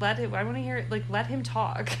 just let him, I want to hear it, like, let him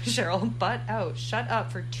talk. Cheryl, butt out, shut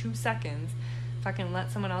up for 2 seconds, fucking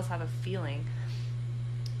let someone else have a feeling.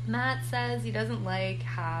 Matt says he doesn't like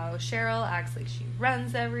how Cheryl acts like she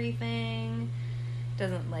runs everything,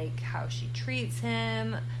 doesn't like how she treats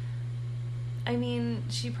him. I mean,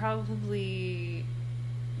 she probably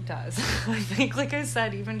does. I think, like I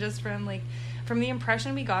said, even just from the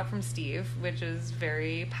impression we got from Steve, which is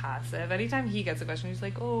very passive. Anytime he gets a question, he's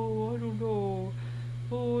like, oh, I don't know.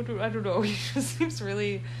 I don't know. He just seems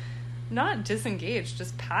really not disengaged,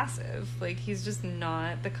 just passive. Like, he's just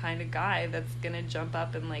not the kind of guy that's gonna jump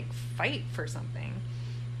up and, like, fight for something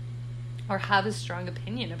or have a strong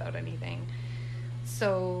opinion about anything.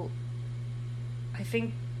 So I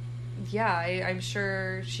think, yeah, I'm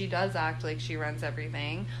sure she does act like she runs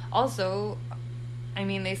everything. Also, I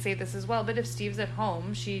mean, they say this as well, but if Steve's at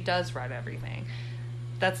home, she does run everything.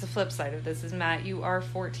 That's the flip side of this, is, Matt, you are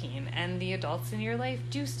 14, and the adults in your life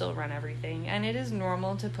do still run everything, and it is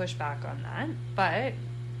normal to push back on that, but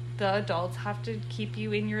the adults have to keep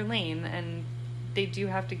you in your lane, and they do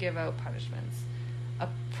have to give out punishments,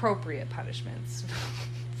 appropriate punishments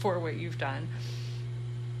for what you've done.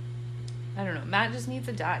 I don't know, Matt just needs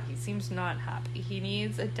a dad. He seems not happy. He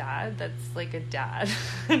needs a dad that's like a dad,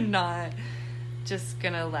 not just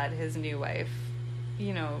gonna let his new wife,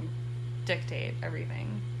 dictate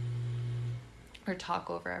everything or talk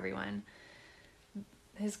over everyone.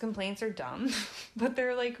 His complaints are dumb, but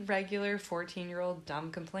they're like regular 14-year-old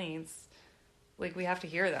dumb complaints. Like, we have to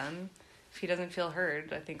hear them. If he doesn't feel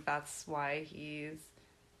heard, I think that's why he's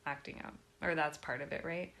acting out, or that's part of it,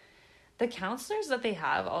 right? The counselors that they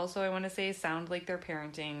have also, I want to say, sound like they're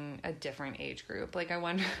parenting a different age group. Like, I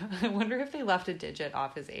wonder if they left a digit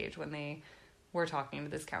off his age when they were talking to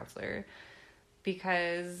this counselor,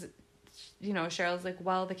 because, Cheryl's like,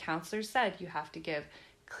 well, the counselor said you have to give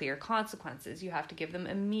clear consequences. You have to give them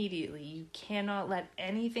immediately. You cannot let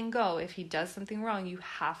anything go. If he does something wrong, you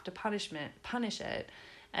have to punish it.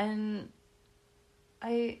 And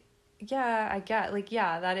I get, like,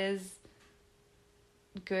 yeah, that is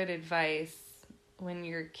good advice when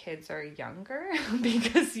your kids are younger,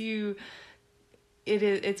 because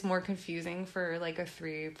it's more confusing for like a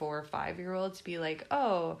 3, 4, 5-year-old to be like,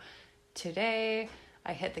 oh, today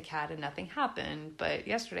I hit the cat and nothing happened, but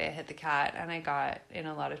yesterday I hit the cat and I got in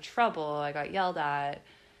a lot of trouble. I got yelled at.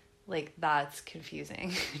 Like, that's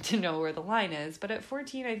confusing to know where the line is. But at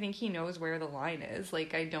 14, I think he knows where the line is.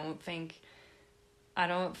 Like, I don't think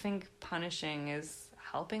punishing is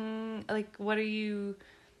helping. Like, what are you,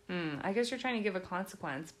 I guess you're trying to give a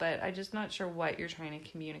consequence, but I'm just not sure what you're trying to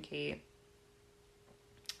communicate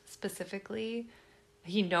specifically.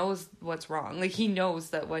 He knows what's wrong. Like, he knows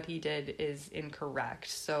that what he did is incorrect.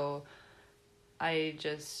 So I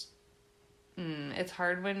just, it's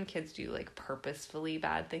hard when kids do, like, purposefully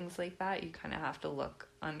bad things like that. You kind of have to look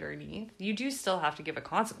underneath. You do still have to give a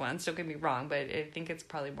consequence, don't get me wrong, but I think it's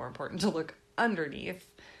probably more important to look underneath,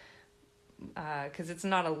 because it's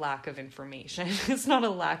not a lack of information. It's not a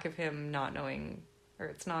lack of him not knowing, or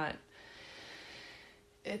it's not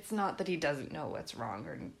that he doesn't know what's wrong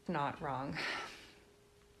or not wrong.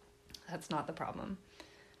 That's not the problem.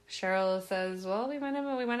 Cheryl says, well, we went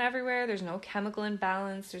everywhere. There's no chemical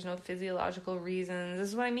imbalance. There's no physiological reasons. This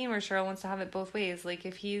is what I mean, where Cheryl wants to have it both ways. Like,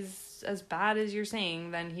 if he's as bad as you're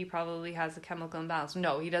saying, then he probably has a chemical imbalance.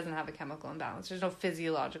 No, he doesn't have a chemical imbalance. There's no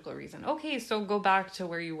physiological reason. Okay, so go back to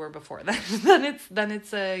where you were before then. then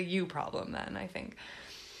it's a you problem then, I think.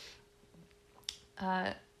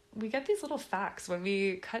 We get these little facts when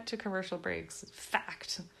we cut to commercial breaks.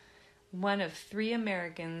 Fact. one of 3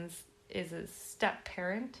 Americans is a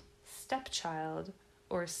step-parent, stepchild,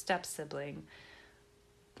 or step-sibling.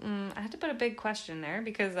 I had to put a big question there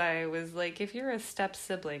because I was like, if you're a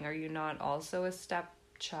step-sibling, are you not also a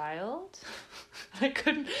stepchild? I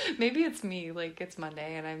couldn't, maybe it's me, like it's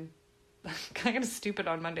Monday and I'm kind of stupid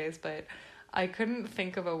on Mondays, but I couldn't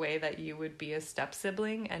think of a way that you would be a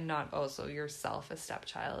step-sibling and not also yourself a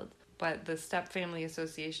stepchild. But the Step Family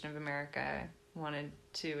Association of America wanted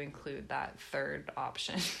to include that third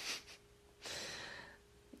option.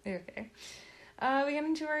 Okay. We get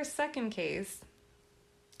into our second case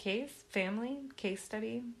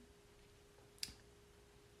study.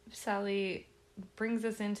 Sally brings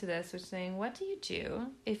us into this, which is saying, what do you do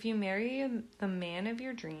if you marry the man of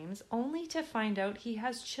your dreams only to find out he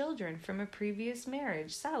has children from a previous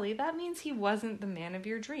marriage? Sally, that means he wasn't the man of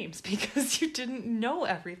your dreams because you didn't know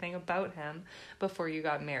everything about him before you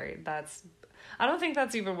got married. I don't think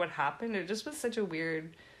that's even what happened. It just was such a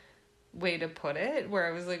weird way to put it, where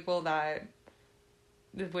I was like, well,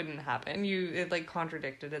 it wouldn't happen. It like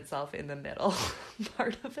contradicted itself in the middle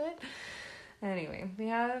part of it. Anyway, we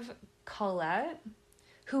have Colette,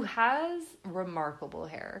 who has remarkable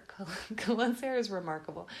hair. Colette's hair is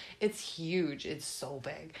remarkable. It's huge. It's so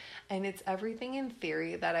big. And it's everything in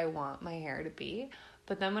theory that I want my hair to be.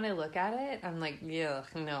 But then when I look at it, I'm like, yeah,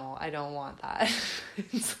 no, I don't want that.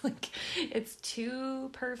 It's too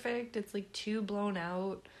perfect. It's like too blown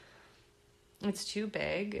out. It's too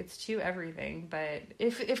big. It's too everything. But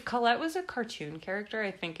if Colette was a cartoon character,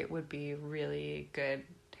 I think it would be really good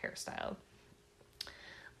hairstyle.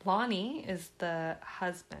 Lonnie is the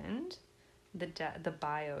husband, the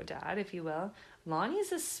bio dad, if you will.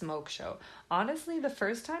 Lonnie's a smoke show. Honestly, the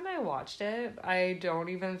first time I watched it, I don't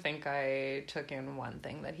even think I took in one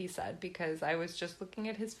thing that he said because I was just looking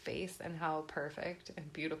at his face and how perfect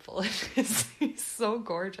and beautiful it is. He's so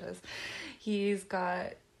gorgeous. He's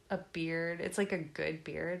got a beard. It's like a good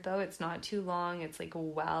beard, though. It's not too long. It's like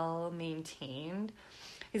well maintained.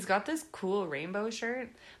 He's got this cool rainbow shirt,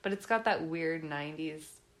 but it's got that weird 90s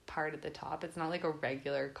part at the top. It's not like a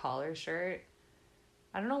regular collar shirt.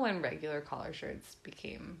 I don't know when regular collar shirts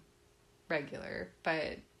became regular,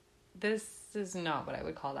 but this is not what I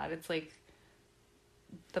would call that. It's like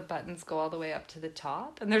the buttons go all the way up to the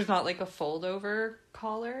top and there's not like a fold over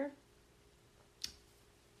collar.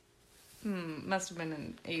 Must have been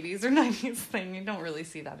an 80s or 90s thing. You don't really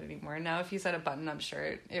see that anymore. Now, if you said a button-up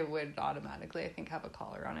shirt, it would automatically, I think, have a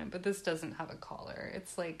collar on it. But this doesn't have a collar.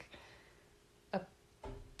 It's like a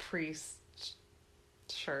priest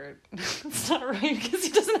shirt. It's not right because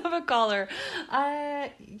he doesn't have a collar.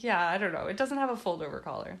 Yeah, I don't know. It doesn't have a fold-over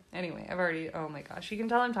collar. Anyway, oh my gosh. You can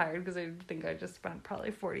tell I'm tired because I think I just spent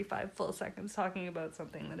probably 45 full seconds talking about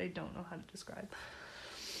something that I don't know how to describe.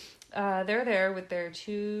 They're there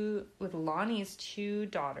with Lonnie's 2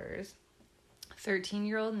 daughters,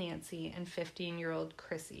 13-year-old Nancy and 15-year-old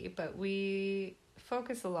Chrissy, but we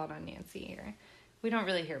focus a lot on Nancy here. We don't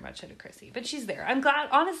really hear much out of Chrissy, but she's there. I'm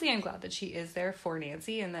glad that she is there for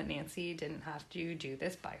Nancy and that Nancy didn't have to do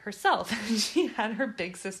this by herself. She had her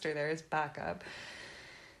big sister there as backup.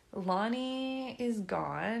 Lonnie is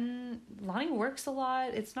gone. Lonnie works a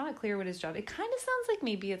lot. It's not clear what his job. It kind of sounds like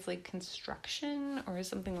maybe it's like construction or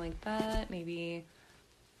something like that. Maybe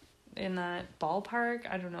in that ballpark.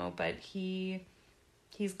 I don't know. But he's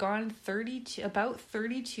gone about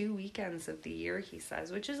 32 weekends of the year, he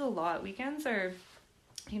says, which is a lot.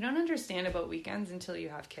 You don't understand about weekends until you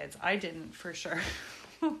have kids. I didn't, for sure.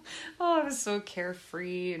 I was so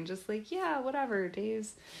carefree and just like, yeah, whatever.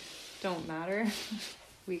 Days don't matter.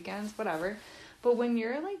 Weekends, whatever. But when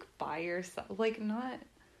you're like by yourself, like not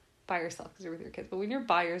by yourself because you're with your kids, but when you're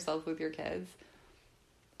by yourself with your kids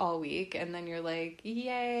all week and then you're like,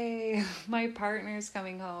 yay, my partner's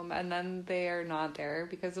coming home, and then they are not there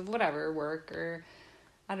because of whatever, work or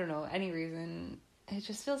I don't know, any reason, it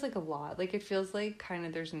just feels like a lot. Like it feels like kind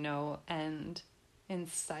of there's no end in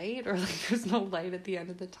sight, or like there's no light at the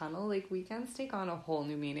end of the tunnel. Like weekends take on a whole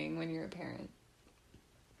new meaning when you're a parent.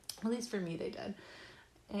 At least for me they did.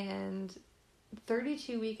 And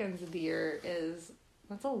 32 weekends of the year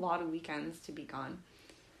that's a lot of weekends to be gone.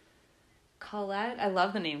 Colette, I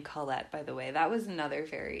love the name Colette, by the way. That was another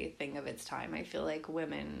very thing of its time. I feel like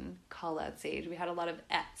women Colette's age, we had a lot of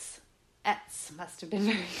Ets. Ets must have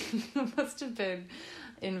been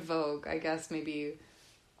in vogue, I guess maybe,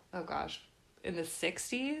 in the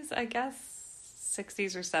 60s, I guess,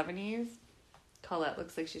 60s or 70s. Colette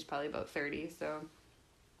looks like she's probably about 30, so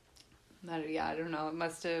I don't know.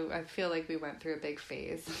 I feel like we went through a big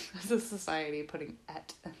phase as a society putting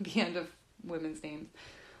et at the end of women's names.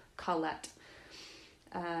 Colette.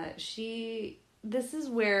 She this is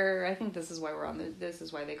where, I think this is why this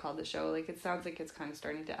is why they called the show. Like, it sounds like it's kind of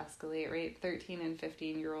starting to escalate, right? 13 and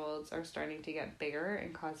 15-year-olds are starting to get bigger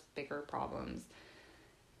and cause bigger problems.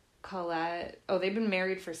 Colette, they've been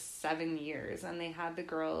married for 7 years, and they had the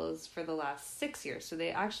girls for the last 6 years. So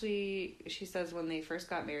they actually, she says when they first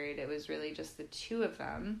got married, it was really just the two of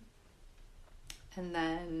them. And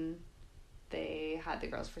then they had the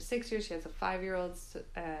girls for 6 years. She has a 5-year-old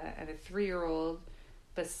and a 3-year-old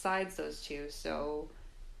besides those two. So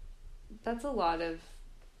that's a lot of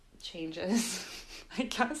changes, I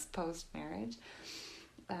guess, post-marriage.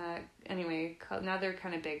 Anyway, now they're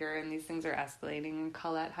kind of bigger and these things are escalating, and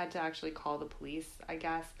Colette had to actually call the police, I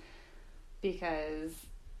guess, because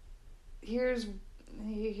here's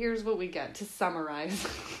what we get to summarize.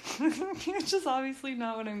 Which is obviously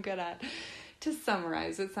not what I'm good at. To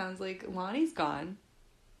summarize, it sounds like Lonnie's gone,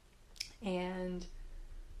 and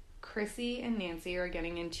Chrissy and Nancy are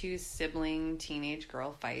getting into sibling teenage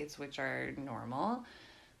girl fights, which are normal,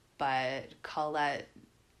 but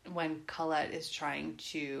when Colette is trying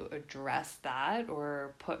to address that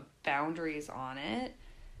or put boundaries on it,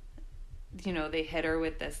 you know, they hit her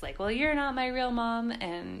with this, like, well, you're not my real mom,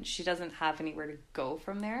 and she doesn't have anywhere to go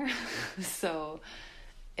from there. So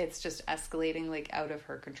it's just escalating, like, out of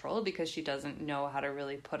her control because she doesn't know how to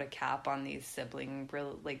really put a cap on these sibling,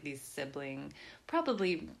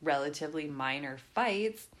 probably relatively minor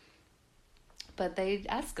fights. But they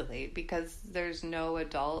escalate because there's no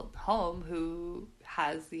adult home who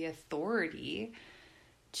has the authority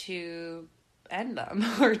to end them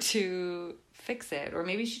or to fix it. Or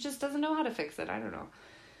maybe she just doesn't know how to fix it. I don't know.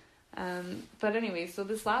 But anyway, so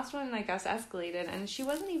this last one, I guess, escalated. And she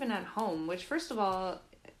wasn't even at home, which, first of all,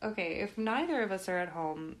 okay, if neither of us are at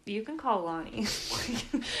home, you can call Lonnie.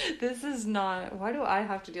 This is not... Why do I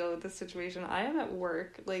have to deal with this situation? I am at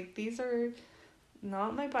work. Like, these are...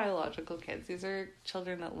 not my biological kids. These are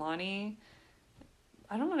children that Lonnie,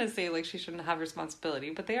 I don't want to say like she shouldn't have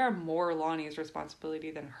responsibility, but they are more Lonnie's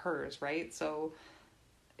responsibility than hers, right? So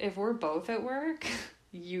if we're both at work,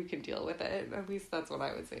 you can deal with it. At least that's what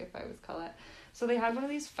I would say if I was Colette. So they had one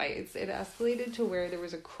of these fights. It escalated to where there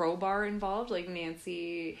was a crowbar involved. Like,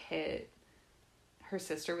 Nancy hit her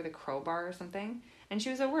sister with a crowbar or something. And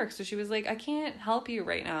she was at work, so she was like, I can't help you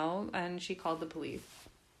right now. And she called the police.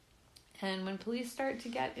 And when police start to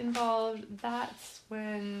get involved, that's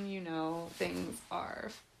when, you know, things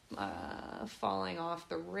are falling off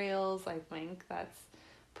the rails. I think that's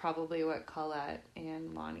probably what Colette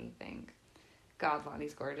and Lonnie think. God,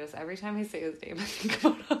 Lonnie's gorgeous. Every time I say his name, I think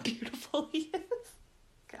about how beautiful he is.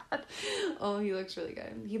 God. Oh, he looks really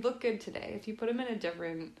good. He looked good today. If you put him in a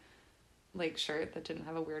different, like, shirt that didn't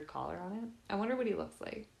have a weird collar on it, I wonder what he looks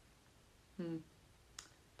like.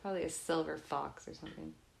 Probably a silver fox or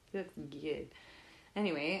something. He looks good.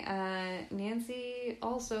 Anyway, Nancy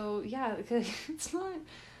also, yeah, because it's not,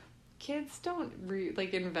 kids don't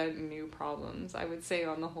invent new problems. I would say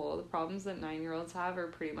on the whole, the problems that 9-year-olds have are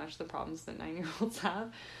pretty much the problems that 9-year-olds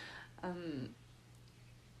have.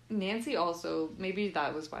 Nancy also, maybe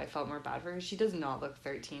that was why I felt more bad for her. She does not look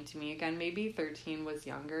 13 to me. Again, maybe 13 was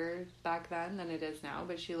younger back then than it is now,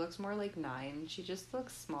 but she looks more like 9. She just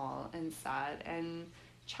looks small and sad and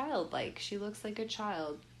childlike. She looks like a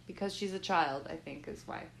child. Because she's a child, I think, is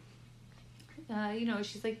why. You know,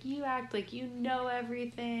 she's like, you act like you know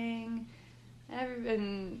everything.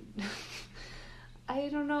 And I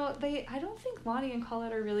don't know. I don't think Lonnie and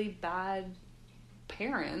Colette are really bad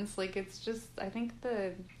parents. Like, it's just, I think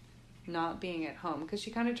the not being at home. Because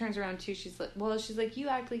she kind of turns around, too. She's like, you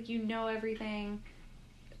act like you know everything.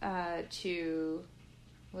 To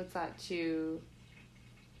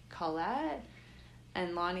Colette.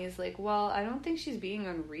 And Lonnie's like, well, I don't think she's being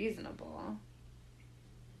unreasonable.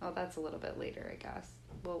 Oh, that's a little bit later, I guess.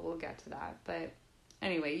 We'll get to that. but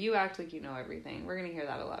anyway, you act like you know everything. We're going to hear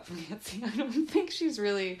that a lot from Nancy. I don't think she's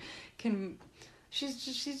really she's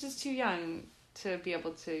just too young to be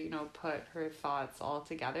able to, you know, put her thoughts all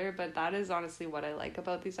together. But that is honestly what I like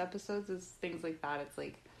about these episodes, is things like that. It's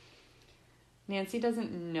like Nancy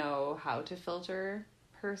doesn't know how to filter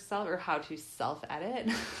herself or how to self-edit,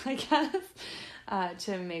 I guess,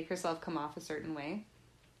 to make herself come off a certain way.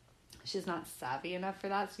 She's not savvy enough for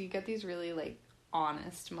that. So you get these really, like,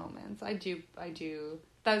 honest moments. I do.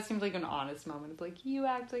 That seems like an honest moment of, like, you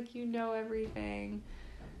act like you know everything.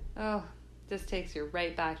 Oh, just takes you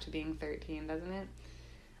right back to being 13, doesn't it?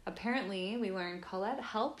 Apparently, we learned Colette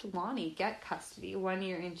helped Lonnie get custody 1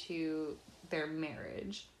 year into their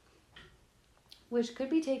marriage, which could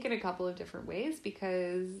be taken a couple of different ways,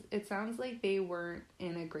 because it sounds like they weren't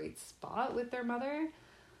in a great spot with their mother.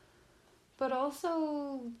 But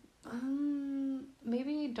also,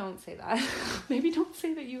 maybe don't say that. Maybe don't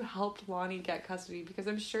say that you helped Lonnie get custody, because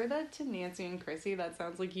I'm sure that to Nancy and Chrissy, that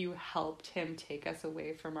sounds like you helped him take us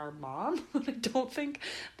away from our mom. I don't think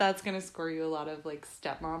that's going to score you a lot of like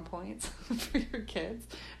stepmom points for your kids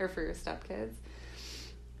or for your stepkids.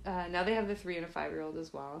 Now they have the 3 and a 5-year-old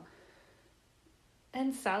as well.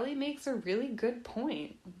 And Sally makes a really good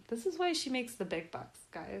point. This is why she makes the big bucks,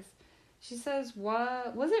 guys. She says,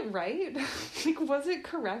 "What was it right? Like, was it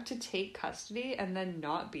correct to take custody and then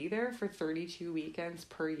not be there for 32 weekends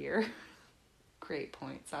per year?" Great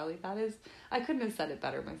point, Sally. I couldn't have said it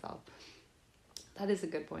better myself. That is a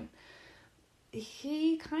good point.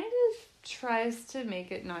 He kind of tries to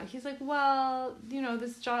make it not. He's like, well, you know,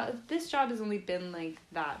 this job has only been like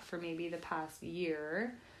that for maybe the past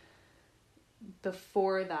year.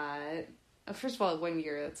 Before that, first of all, 1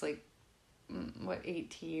 year, that's like,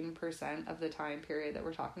 18% of the time period that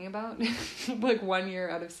we're talking about. Like 1 year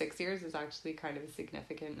out of 6 years is actually kind of a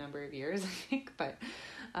significant number of years, I think. But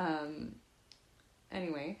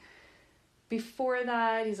anyway, before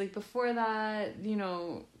that, you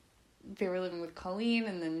know, they were living with Colleen,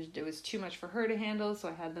 and then it was too much for her to handle, so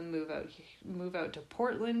I had them move out to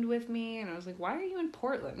Portland with me. And I was like, why are you in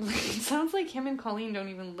Portland? Like, it sounds like him and Colleen don't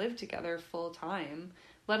even live together full time,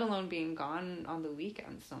 let alone being gone on the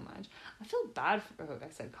weekends so much. I feel bad for... Oh, I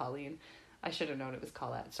said Colleen. I should have known it was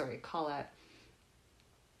Colette. Sorry, Colette.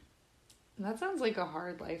 That sounds like a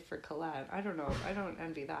hard life for Colette. I don't know. I don't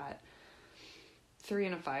envy that. 3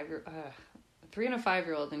 and a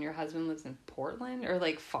 5-year-old and your husband lives in Portland, or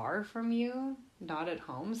like far from you, not at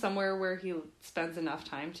home, somewhere where he spends enough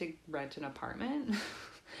time to rent an apartment.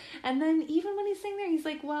 And then even when he's staying there, he's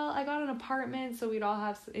like, well, I got an apartment, so we'd all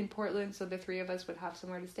have in Portland, so the 3 of us would have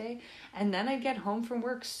somewhere to stay. And then I'd get home from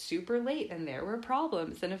work super late, and there were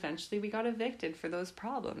problems, and eventually we got evicted for those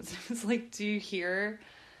problems. It's like, do you hear?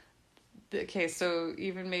 Okay, so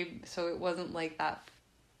it wasn't like that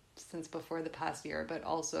since before the past year, but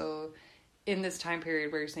also in this time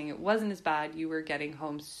period where you're saying it wasn't as bad, you were getting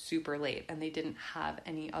home super late, and they didn't have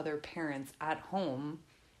any other parents at home.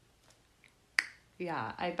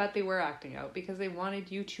 Yeah, I bet they were acting out because they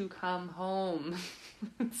wanted you to come home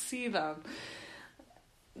and see them.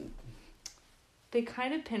 They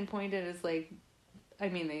kind of pinpointed as like, I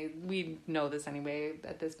mean, we know this anyway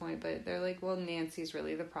at this point, but they're like, well, Nancy's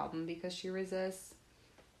really the problem because she resists.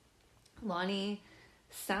 Lonnie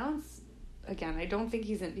sounds, again, I don't think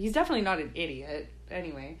he's definitely not an idiot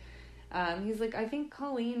anyway. He's like, I think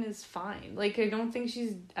Colleen is fine. Like, I don't think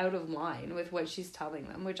she's out of line with what she's telling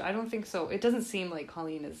them, which I don't think so. It doesn't seem like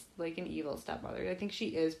Colleen is like an evil stepmother. I think she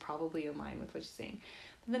is probably in line with what she's saying.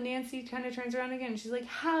 But then Nancy kind of turns around again and she's like,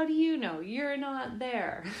 how do you know? You're not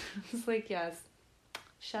there. It's like, yes,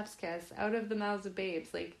 chef's kiss, out of the mouths of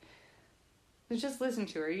babes. Like, just listen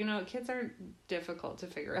to her. You know, kids are difficult to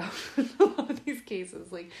figure out in a lot of these cases.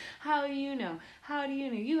 Like, how do you know? How do you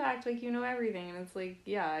know? You act like you know everything. And it's like,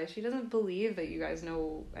 yeah, she doesn't believe that you guys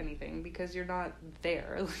know anything because you're not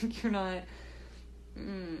there. Like, you're not...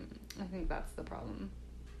 I think that's the problem.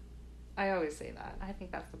 I always say that. I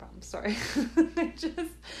think that's the problem. Sorry.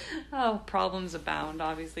 Problems abound.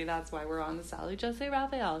 Obviously, that's why we're on the Sally Jesse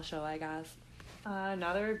Raphael show, I guess.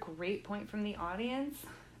 Another great point from the audience...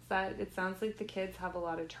 that it sounds like the kids have a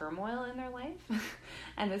lot of turmoil in their life.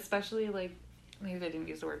 And especially, like, maybe they didn't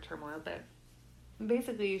use the word turmoil, but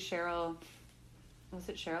basically Cheryl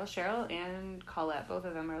and Colette, both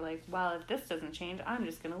of them are like, well, if this doesn't change, I'm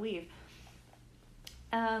just gonna leave.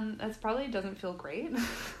 That probably doesn't feel great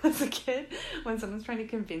as a kid when someone's trying to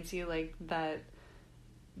convince you, like, that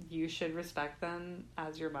you should respect them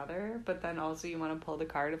as your mother, but then also you want to pull the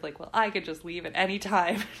card of like, well, I could just leave at any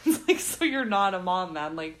time. It's like, so you're not a mom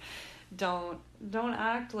then. Like, don't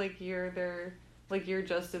act like you're their, like you're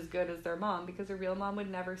just as good as their mom, because a real mom would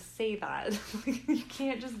never say that. Like, you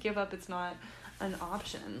can't just give up. It's not an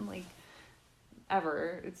option, like,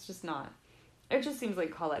 ever. It's just not. It just seems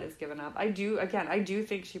like Colette has given up. I do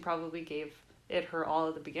think she probably gave it her all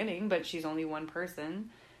at the beginning, but she's only one person,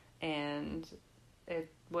 and it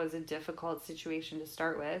was a difficult situation to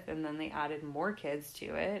start with, and then they added more kids to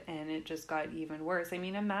it, and it just got even worse. I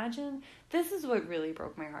mean, imagine, this is what really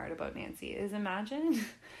broke my heart about Nancy, is imagine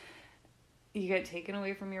you get taken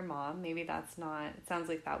away from your mom. Maybe that's not, it sounds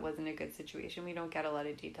like that wasn't a good situation. We don't get a lot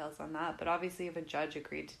of details on that, but obviously if a judge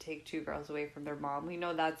agreed to take 2 girls away from their mom, we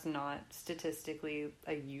know that's not statistically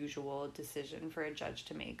a usual decision for a judge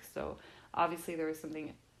to make. So obviously there was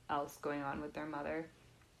something else going on with their mother.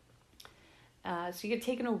 So you get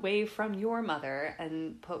taken away from your mother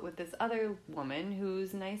and put with this other woman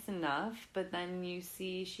who's nice enough, but then you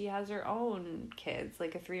see she has her own kids,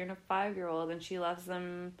 like a 3 and a 5-year-old, and she loves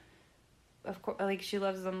them of course, like, she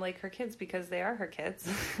loves them like her kids because they are her kids.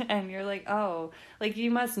 And you're like, oh, like,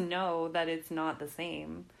 you must know that it's not the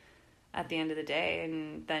same at the end of the day.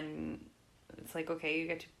 And then it's like, okay, you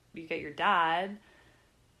get your dad,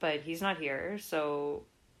 but he's not here, so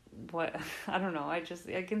what? I don't know. I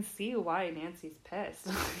can see why Nancy's pissed.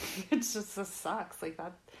 It just sucks. Like,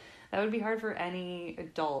 that would be hard for any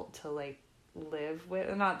adult to, like, live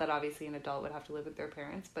with. Not that obviously an adult would have to live with their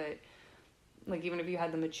parents, but, like, even if you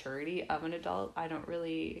had the maturity of an adult, I don't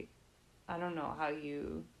know how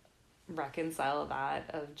you reconcile that,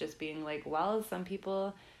 of just being like, well, some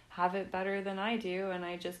people have it better than I do, and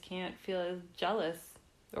I just can't feel jealous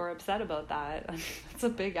or upset about that. I mean, that's a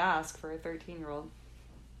big ask for a 13-year-old.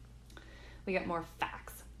 We get more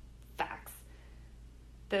facts.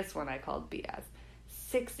 This one I called BS.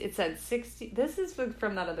 It said 60. This is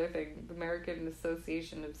from that other thing, the American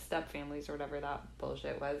Association of Step Families, or whatever that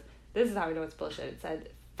bullshit was. This is how I know it's bullshit. It said,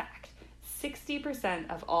 fact, 60%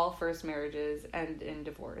 of all first marriages end in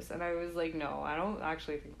divorce. And I was like, no, I don't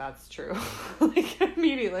actually think that's true. Like,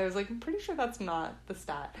 immediately I was like, I'm pretty sure that's not the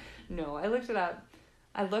stat. No, I looked it up.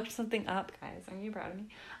 I looked something up, guys. Aren't you proud of me?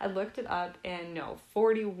 I looked it up, and no,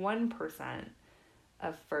 41%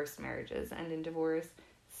 of first marriages end in divorce.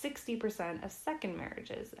 60% of second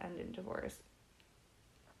marriages end in divorce.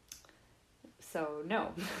 So,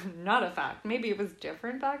 no, not a fact. Maybe it was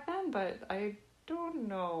different back then, but I don't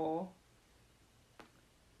know.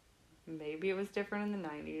 Maybe it was different in the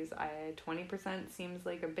 90s. 20% seems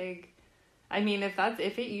like a big... I mean, if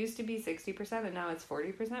it used to be 60% and now it's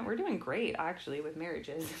 40%, we're doing great, actually, with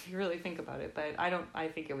marriages, if you really think about it. But I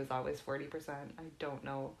think it was always 40%. I don't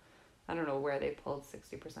know where they pulled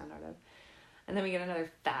 60% out of. And then we get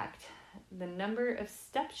another fact. The number of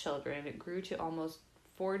stepchildren grew to almost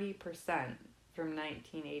 40% from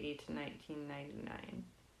 1980 to 1999.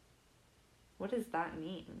 What does that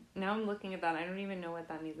mean? Now I'm looking at that. I don't even know what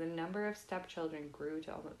that means. The number of stepchildren grew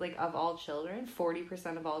to almost, like, of all children,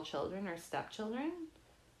 40% of all children are stepchildren.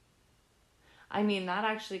 I mean, that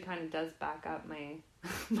actually kind of does back up my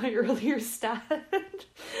earlier stat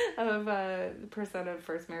of percent of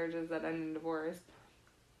first marriages that end in divorce.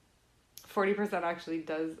 40% actually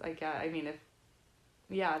does, I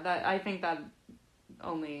think that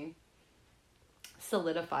only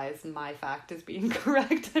solidifies my fact as being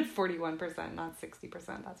correct at 41%, not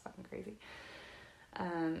 60%. That's fucking crazy.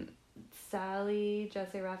 Sally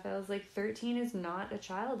Jesse Raphael's like, 13 is not a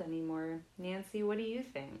child anymore. Nancy, what do you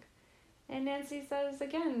think? And Nancy says,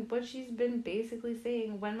 again, what she's been basically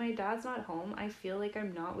saying, when my dad's not home, I feel like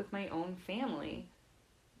I'm not with my own family.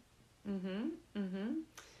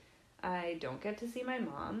 I don't get to see my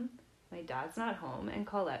mom. My dad's not home, and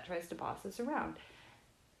Colette tries to boss us around.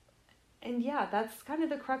 And yeah, that's kind of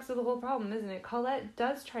the crux of the whole problem, isn't it? Colette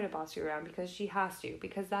does try to boss you around because she has to,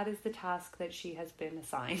 because that is the task that she has been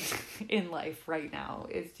assigned in life right now,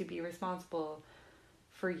 is to be responsible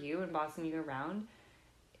for you and bossing you around,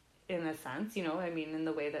 in a sense, in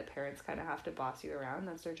the way that parents kind of have to boss you around.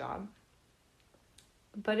 That's their job.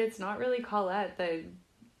 But it's not really Colette's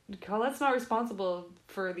not responsible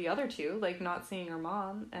for the other two, like not seeing her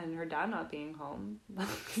mom and her dad not being home.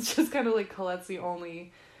 It's just kind of like Colette's the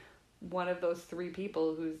only one of those three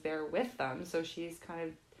people who's there with them, so she's kind of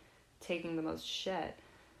taking the most shit.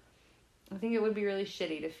 I think it would be really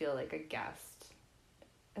shitty to feel like a guest,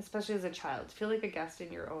 especially as a child. To feel like a guest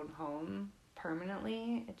in your own home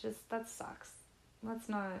permanently, that sucks. That's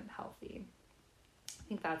not healthy. I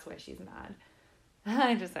think that's why she's mad.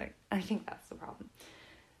 I think that's the problem.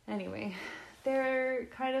 Anyway,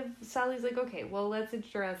 Sally's like, okay, well, let's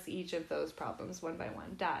address each of those problems one by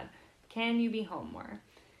one. Dad, can you be home more?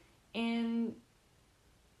 And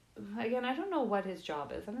again, I don't know what his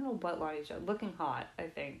job is. I don't know what Lonnie's job. Looking hot, I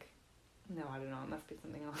think. No, I don't know. It must be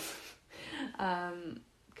something else.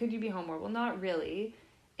 Could you be home more? Well, not really.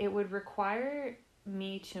 It would require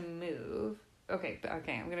me to move. Okay,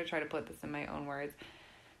 I'm going to try to put this in my own words.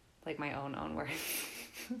 Like my own words.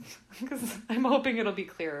 Because I'm hoping it'll be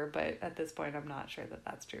clearer, but at this point I'm not sure that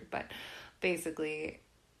that's true. But basically,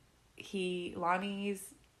 if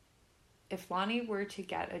Lonnie were to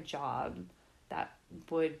get a job that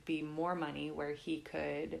would be more money, where he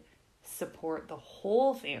could support the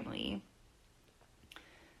whole family,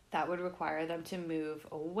 that would require them to move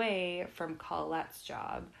away from Colette's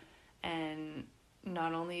job. And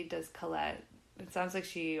not only does Colette, it sounds like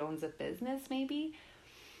she owns a business maybe.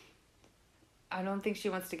 I don't think she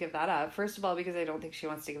wants to give that up. First of all, because I don't think she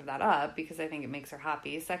wants to give that up, because I think it makes her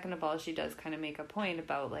happy. Second of all, she does kind of make a point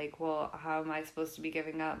about, like, well, how am I supposed to be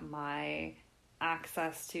giving up my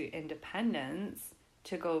access to independence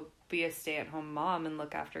to go be a stay-at-home mom and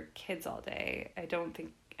look after kids all day? I don't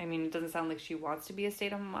think I mean, it doesn't sound like she wants to be a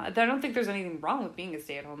stay-at-home mom. I don't think there's anything wrong with being a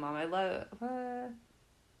stay-at-home mom.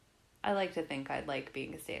 I like to think I'd like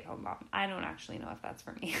being a stay-at-home mom. I don't actually know if that's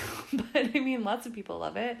for me. But, I mean, lots of people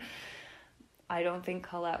love it. I don't think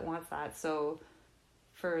Colette wants that. So,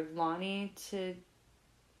 for Lonnie to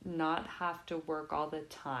not have to work all the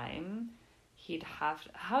time, he'd have to...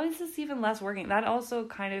 How is this even less working? That also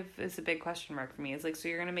kind of is a big question mark for me. It's like, so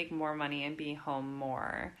you're going to make more money and be home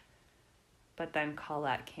more, but then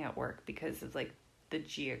Colette can't work because of, like, the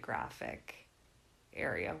geographic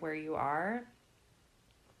area where you are.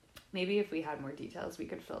 Maybe if we had more details, we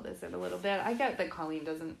could fill this in a little bit. I get that Colette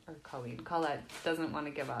doesn't want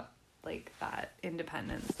to give up, like, that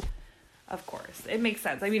independence. Of course. It makes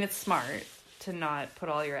sense. I mean, it's smart to not put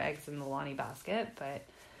all your eggs in the Lonnie basket, but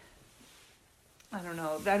I don't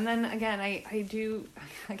know. And then, again, I do,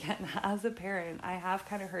 again, as a parent, I have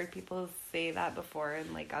kind of heard people say that before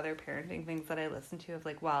in, like, other parenting things that I listen to of,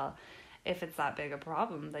 like, well, if it's that big a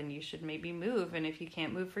problem, then you should maybe move. And if you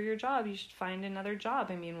can't move for your job, you should find another job.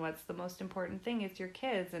 I mean, what's the most important thing? It's your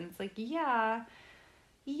kids. And it's like, yeah,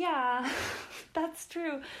 that's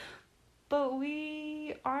true. But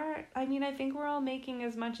we aren't, I mean, I think we're all making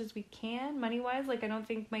as much as we can money-wise. Like, I don't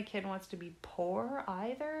think my kid wants to be poor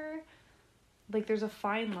either. Like, there's a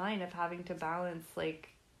fine line of having to balance, like,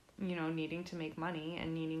 you know, needing to make money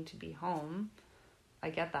and needing to be home. I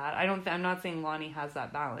get that. I'm not saying Lonnie has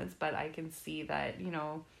that balance, but I can see that, you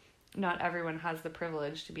know, not everyone has the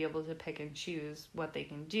privilege to be able to pick and choose what they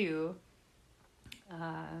can do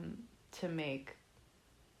to make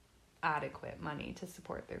adequate money to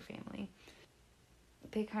support their family.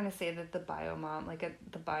 They kind of say that the bio mom, like at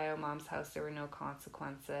the bio mom's house, there were no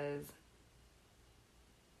consequences.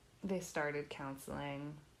 They started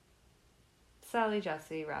counseling. Sally,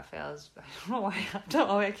 Jesse, Raphael's, I don't know why I have to,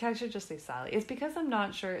 I should just say Sally. It's because I'm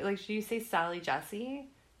not sure, like, do you say Sally, Jesse?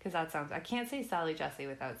 Because that sounds, I can't say Sally, Jesse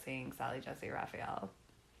without saying Sally, Jesse, Raphael.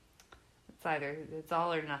 It's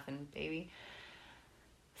all or nothing, baby.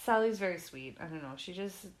 Sally's very sweet. I don't know, she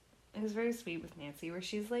just is very sweet with Nancy, where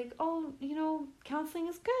she's like, oh, you know, counseling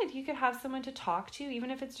is good. You could have someone to talk to, even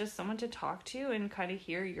if it's just someone to talk to and kind of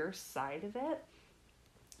hear your side of it.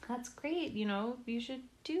 That's great, you know, you should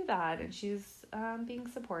do that. And she's being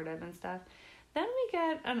supportive and stuff. Then we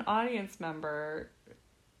get an audience member.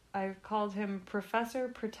 I've called him Professor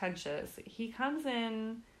Pretentious. He comes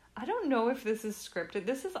in, I don't know if this is scripted.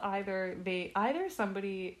 This is either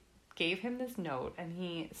somebody gave him this note and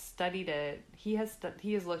he studied it. He has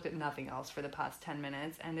looked at nothing else for the past 10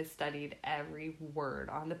 minutes and has studied every word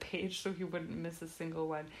on the page so he wouldn't miss a single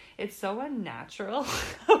one. It's so unnatural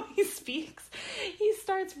how he speaks. He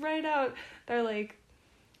starts right out. They're like,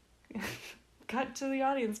 cut to the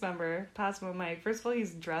audience member, pass him a mic. First of all,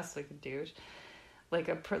 he's dressed like a douche.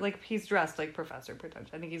 Like he's dressed like Professor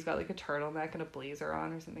Pretentious. I think he's got like a turtleneck and a blazer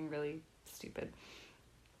on or something really stupid.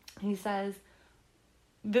 He says,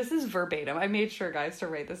 this is verbatim. I made sure, guys, to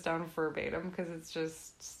write this down verbatim because it's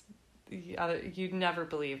just, you'd never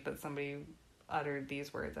believe that somebody uttered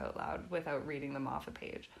these words out loud without reading them off a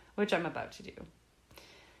page, which I'm about to do.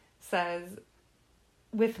 Says,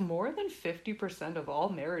 with more than 50% of all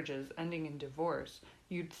marriages ending in divorce,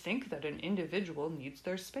 you'd think that an individual needs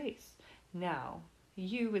their space. Now,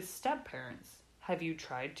 you as step-parents, have you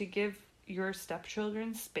tried to give your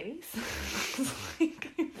stepchildren space?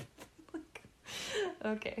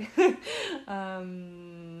 Okay.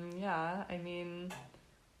 Yeah, I mean,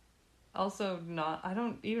 also I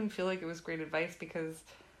don't even feel like it was great advice because,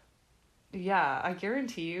 yeah, I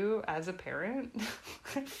guarantee you as a parent,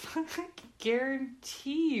 I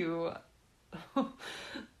guarantee you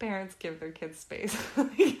parents give their kids space,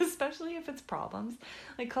 especially if it's problems.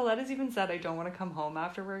 Like, Colette has even said, I don't want to come home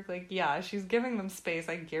after work. Like, yeah, she's giving them space,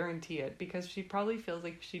 I guarantee it, because she probably feels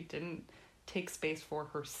like if she didn't take space for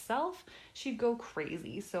herself, she'd go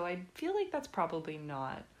crazy. So I feel like that's probably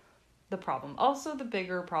not the problem. Also, the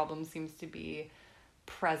bigger problem seems to be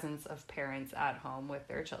presence of parents at home with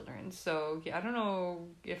their children. So yeah, I don't know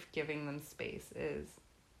if giving them space is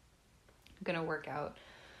gonna work out.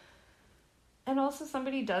 And also,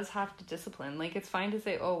 somebody does have to discipline. Like, it's fine to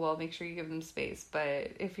say, oh, well, make sure you give them space.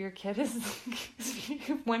 But if your kid is,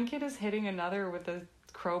 if one kid is hitting another with a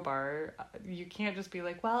crowbar, you can't just be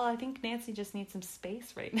like, well, I think Nancy just needs some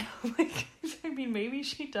space right now. Like, I mean, maybe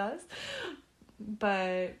she does.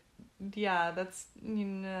 But yeah, that's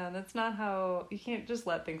not how, you can't just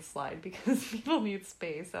let things slide because people need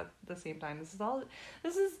space at the same time.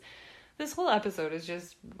 This whole episode is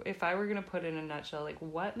just, if I were going to put in a nutshell, like,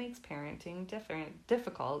 what makes parenting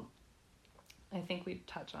difficult, I think we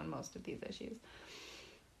touch on most of these issues.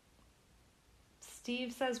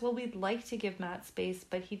 Steve says, well, we'd like to give Matt space,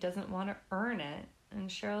 but he doesn't want to earn it. And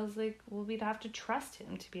Cheryl's like, well, we'd have to trust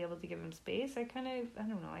him to be able to give him space. I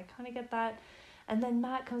don't know, I kind of get that. And then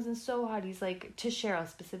Matt comes in so hot. He's like, to Cheryl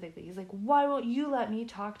specifically, he's like, why won't you let me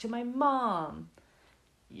talk to my mom?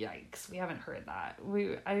 Yikes, we haven't heard that.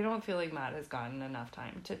 I don't feel like Matt has gotten enough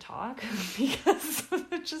time to talk because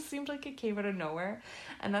it just seemed like it came out of nowhere.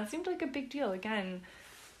 And that seemed like a big deal. Again,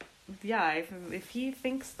 yeah, if he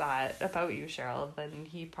thinks that about you, Cheryl, then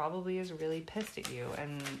he probably is really pissed at you.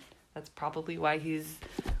 And that's probably why he's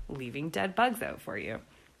leaving dead bugs out for you.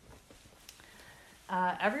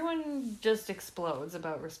 Everyone just explodes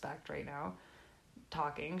about respect right now.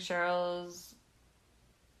 Talking. Cheryl's...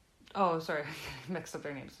 Oh, sorry, I mixed up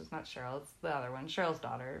their names. It's not Cheryl, it's the other one. Cheryl's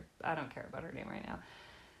daughter. I don't care about her name right now.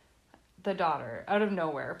 The daughter, out of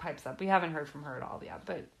nowhere, pipes up. We haven't heard from her at all yet.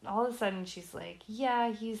 But all of a sudden, she's like,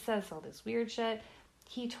 yeah, he says all this weird shit.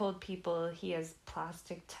 He told people he has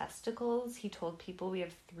plastic testicles. He told people we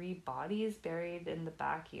have 3 bodies buried in the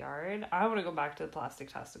backyard. I want to go back to the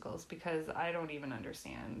plastic testicles because I don't even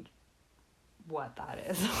understand what that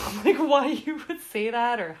is. Like, why you would say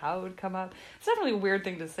that or how it would come up. It's definitely a weird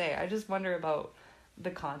thing to say. I just wonder about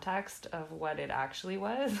the context of what it actually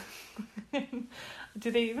was.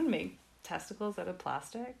 Do they even make testicles out of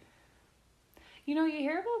plastic? You know, you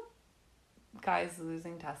hear about guys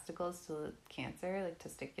losing testicles to cancer, like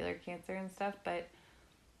testicular cancer and stuff, but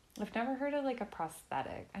I've never heard of like a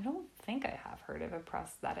prosthetic. I don't think I have heard of a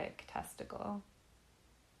prosthetic testicle.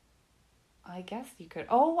 I guess you could.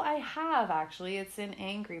 Oh, I have actually. It's in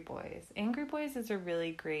Angry Boys. Angry Boys is a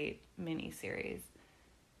really great miniseries,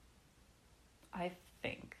 I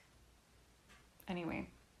think. Anyway,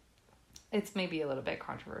 it's maybe a little bit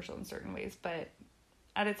controversial in certain ways, but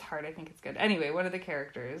at its heart, I think it's good. Anyway, one of the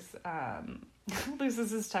characters loses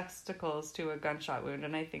his testicles to a gunshot wound,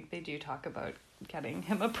 and I think they do talk about getting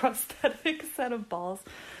him a prosthetic set of balls.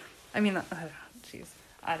 I mean, jeez.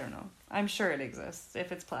 I don't know. I'm sure it exists.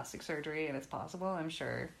 If it's plastic surgery and it's possible, I'm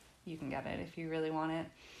sure you can get it if you really want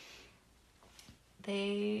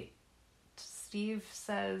it. Steve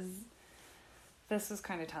says, this is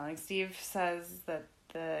kind of telling. Steve says that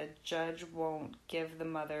the judge won't give the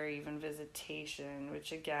mother even visitation,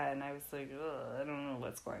 which again, I was like, ugh, I don't know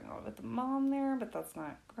what's going on with the mom there, but that's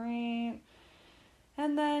not great.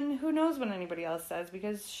 And then who knows what anybody else says,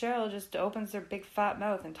 because Cheryl just opens her big fat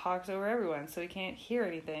mouth and talks over everyone, so we can't hear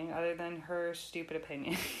anything other than her stupid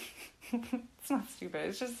opinion. It's not stupid.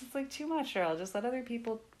 It's like too much, Cheryl. Just let other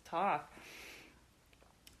people talk.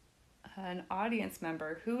 An audience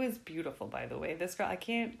member who is beautiful, by the way. This girl, I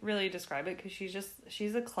can't really describe it because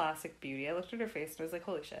she's a classic beauty. I looked at her face and I was like,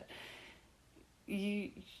 holy shit.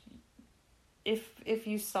 If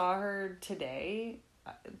you saw her today,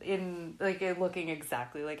 in like looking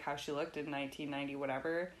exactly like how she looked in 1990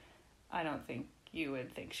 whatever, I don't think you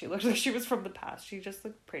would think she looked like she was from the past. She just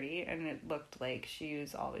looked pretty, and it looked like she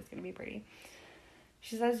was always going to be pretty.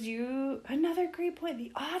 She says, another great point,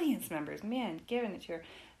 the audience members, man, giving it to her.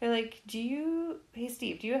 They're like, hey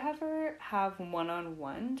Steve, do you ever have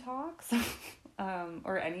one-on-one talks?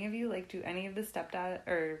 Or any of you, like, do any of the stepdad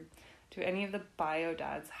or do any of the bio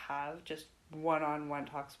dads have just one-on-one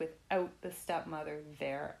talks without the stepmother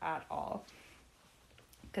there at all?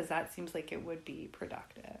 Because that seems like it would be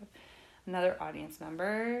productive. Another audience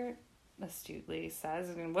member astutely says,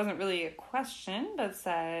 and it wasn't really a question, but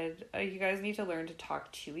said, you guys need to learn to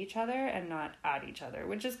talk to each other and not at each other,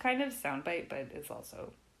 which is kind of soundbite, but it's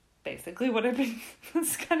also basically what I've been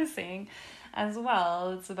kind of saying as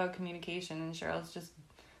well. It's about communication, and Cheryl's just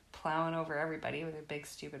plowing over everybody with her big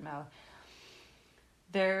stupid mouth.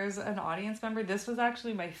 There's an audience member. This was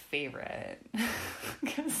actually my favorite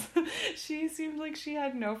because she seemed like she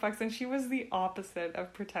had no fucks, and she was the opposite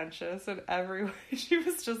of pretentious in every way. She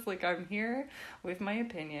was just like, I'm here with my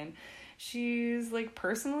opinion. She's like,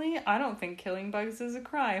 personally, I don't think killing bugs is a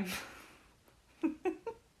crime.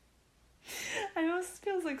 I know this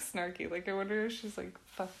feels like snarky. Like, I wonder if she's like,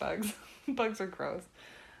 fuck bugs. Bugs are gross.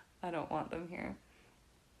 I don't want them here.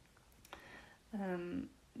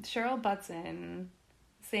 Cheryl butts in,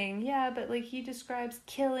 saying, yeah, but like he describes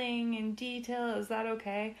killing in detail, is that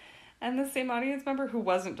okay? And the same audience member who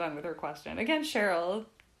wasn't done with her question. Again, Cheryl,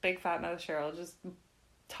 big fat mouth Cheryl, just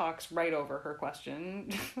talks right over her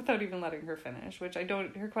question without even letting her finish, which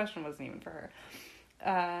her question wasn't even for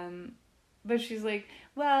her. But she's like,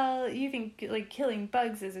 well, you think like killing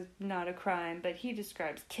bugs is not a crime, but he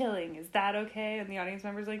describes killing, is that okay? And the audience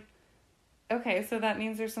member's like, okay, so that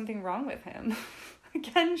means there's something wrong with him.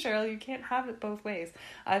 Again, Cheryl, you can't have it both ways.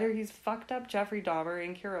 Either he's fucked up Jeffrey Dahmer,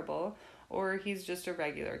 incurable, or he's just a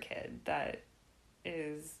regular kid that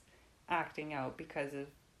is acting out because of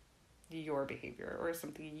your behavior or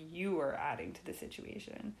something you are adding to the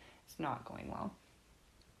situation. It's not going well.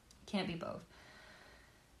 Can't be both.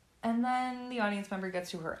 And then the audience member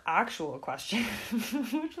gets to her actual question,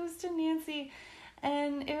 which was to Nancy.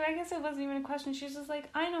 And I guess it wasn't even a question. She's just like,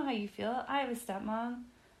 I know how you feel. I have a stepmom.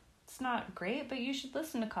 It's not great, but you should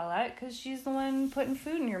listen to Colette because she's the one putting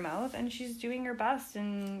food in your mouth and she's doing her best.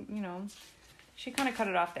 And, you know, she kind of cut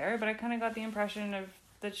it off there, but I kind of got the impression of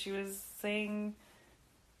that she was saying,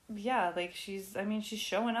 yeah, like she's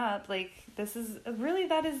showing up. Like, this is really,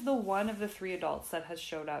 that is the one of the three adults that has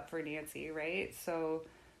showed up for Nancy, right? So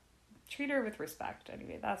treat her with respect.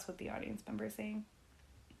 Anyway, that's what the audience member is saying.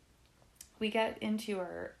 We get into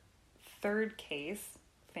our third case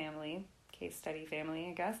study family,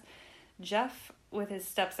 I guess. Jeff with his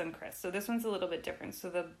stepson, Chris. So this one's a little bit different. So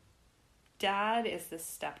the dad is the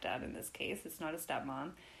stepdad in this case. It's not a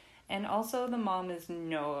stepmom. And also the mom is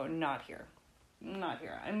not here. Not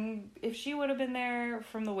here. If she would have been there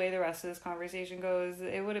from the way the rest of this conversation goes,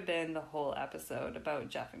 it would have been the whole episode about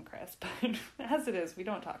Jeff and Chris. But as it is, we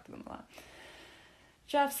don't talk to them a lot.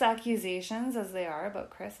 Jeff's accusations, as they are, about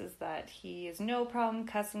Chris is that he has no problem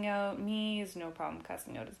cussing out me, has no problem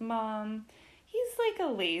cussing out his mom. He's like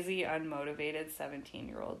a lazy, unmotivated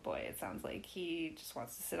 17-year-old boy. It sounds like he just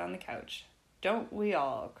wants to sit on the couch. Don't we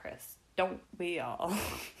all, Chris? Don't we all?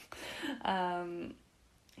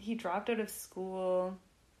 He dropped out of school.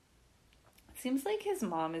 Seems like his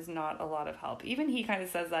mom is not a lot of help. Even he kind of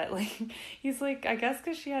says that, like, he's like, I guess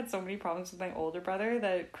because she had so many problems with my older brother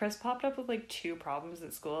that Chris popped up with like 2 problems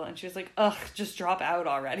at school and she was like, ugh, just drop out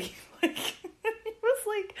already. Like, it was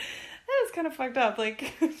like, that was kind of fucked up.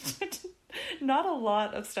 Like, not a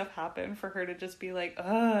lot of stuff happened for her to just be like, ugh,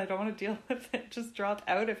 I don't want to deal with it. Just drop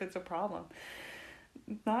out if it's a problem.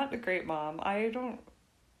 Not a great mom.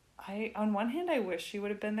 On one hand, I wish she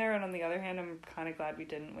would have been there, and on the other hand, I'm kind of glad we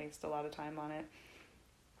didn't waste a lot of time on it.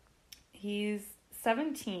 He's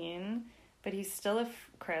 17, but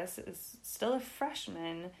Chris is still a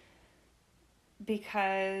freshman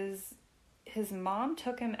because his mom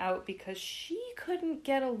took him out because she couldn't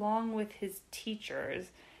get along with his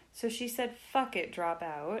teachers. So she said, fuck it, drop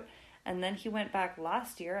out. And then he went back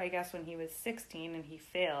last year, I guess when he was 16, and he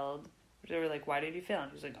failed. They were like, why did you fail?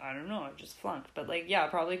 And he was like, I don't know, I just flunked. But like, yeah,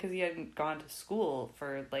 probably because he hadn't gone to school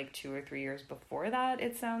for like 2 or 3 years before that,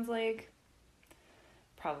 it sounds like.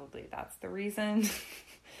 Probably that's the reason.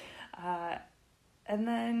 And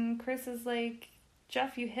then Chris is like,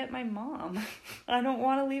 Jeff, you hit my mom. I don't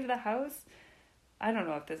want to leave the house. I don't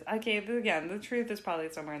know if this... Okay, again, the truth is probably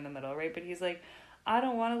somewhere in the middle, right? But he's like, I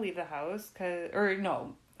don't want to leave the house or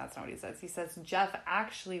no, that's not what he says. He says, Jeff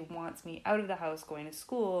actually wants me out of the house going to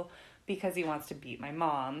school because he wants to beat my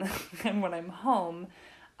mom. And when I'm home,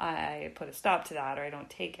 I put a stop to that or I don't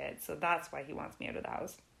take it. So that's why he wants me out of the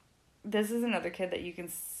house. This is another kid that you can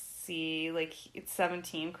see, like, it's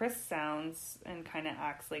 17. Chris sounds and kind of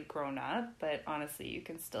acts like grown up, but honestly, you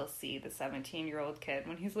can still see the 17-year-old kid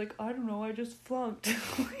when he's like, I don't know, I just flunked.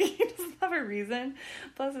 He doesn't have a reason.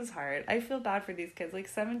 Bless his heart. I feel bad for these kids. Like,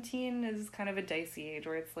 17 is kind of a dicey age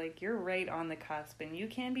where it's like, you're right on the cusp and you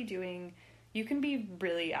can be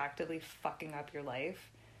really actively fucking up your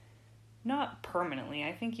life. Not permanently.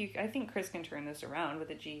 I think Chris can turn this around with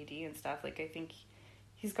a GED and stuff. Like, I think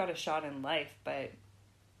he's got a shot in life, but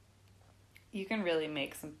you can really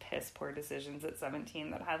make some piss poor decisions at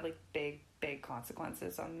 17 that have like big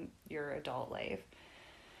consequences on your adult life.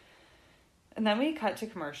 And then we cut to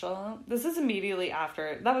commercial. This is immediately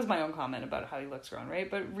after, that was my own comment about how he looks grown,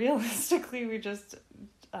 right? But realistically, we just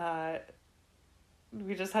had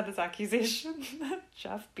this accusation that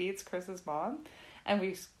Jeff beats Chris's mom, and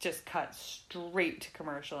we just cut straight to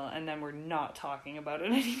commercial, and then we're not talking about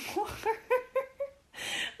it anymore.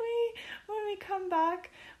 When we come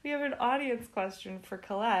back, we have an audience question for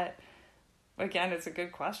Colette. Again, it's a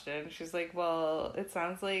good question. She's like, well, it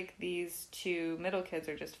sounds like these 2 middle kids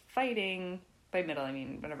are just fighting. By middle, I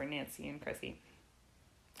mean, whatever, Nancy and Chrissy.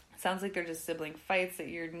 Sounds like they're just sibling fights that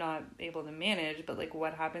you're not able to manage, but like,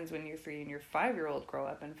 what happens when your 3 and your 5-year-old grow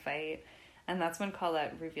up and fight? And that's when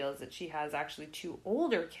Colette reveals that she has actually 2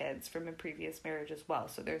 older kids from a previous marriage as well.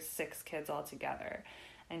 So there's 6 kids altogether.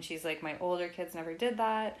 And she's like, my older kids never did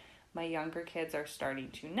that. My younger kids are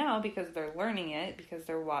starting to now because they're learning it, because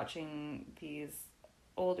they're watching these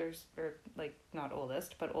older, or like not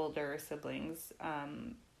oldest, but older siblings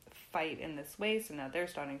fight in this way. So now they're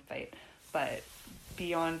starting to fight. But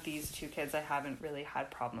beyond these 2 kids, I haven't really had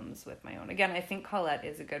problems with my own. Again, I think Colette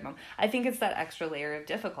is a good mom. I think it's that extra layer of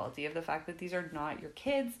difficulty of the fact that these are not your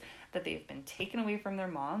kids, that they've been taken away from their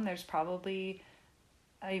mom. There's probably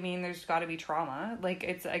I mean, there's got to be trauma. Like,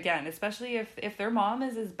 it's, again, especially if their mom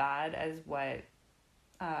is as bad as what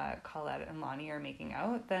Colette and Lonnie are making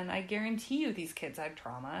out, then I guarantee you these kids had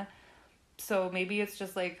trauma. So maybe it's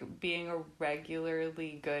just, like, being a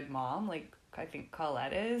regularly good mom, like I think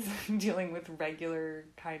Colette is, dealing with regular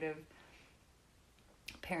kind of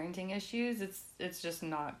parenting issues. It's just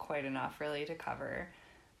not quite enough, really, to cover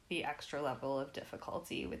the extra level of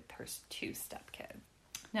difficulty with her 2 stepkids.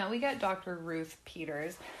 Now we get Dr. Ruth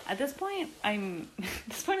Peters. At this point in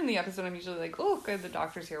the episode, I'm usually like, oh, good, the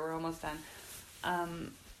doctor's here. We're almost done.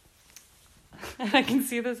 And I can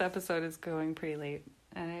see this episode is going pretty late.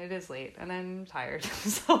 And it is late. And I'm tired.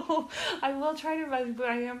 So I will try to, but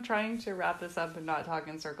I am trying to wrap this up and not talk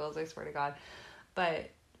in circles, I swear to God.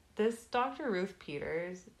 But this Dr. Ruth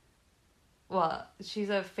Peters, well, she's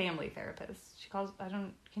a family therapist.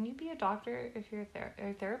 Can you be a doctor if you're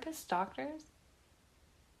are therapists doctors?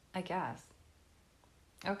 I guess.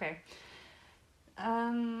 Okay.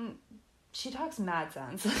 She talks mad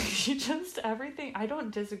sense. She just, everything, I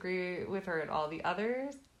don't disagree with her at all. The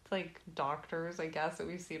others, like, doctors, I guess, that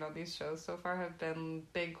we've seen on these shows so far have been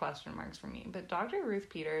big question marks for me. But Dr. Ruth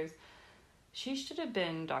Peters, she should have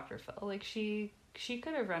been Dr. Phil. Like, she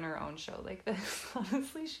could have run her own show like this.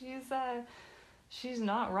 Honestly, she's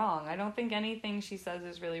not wrong. I don't think anything she says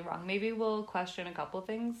is really wrong. Maybe we'll question a couple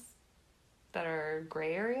things that are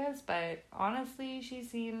gray areas, but honestly, she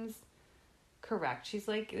seems correct. She's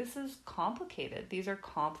like, this is complicated. These are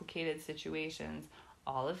complicated situations.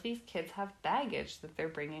 All of these kids have baggage that they're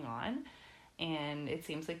bringing on, and it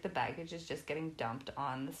seems like the baggage is just getting dumped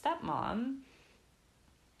on the stepmom,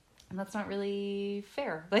 and that's not really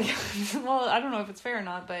fair. Like, well, I don't know if it's fair or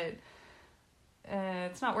not, but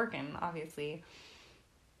it's not working, obviously.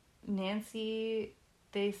 Nancy,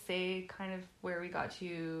 they say kind of where we got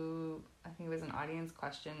to, I think it was an audience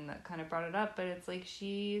question that kind of brought it up, but it's like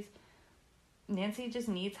Nancy just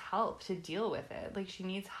needs help to deal with it. Like, she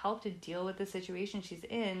needs help to deal with the situation she's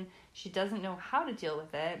in. She doesn't know how to deal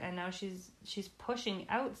with it, and now she's pushing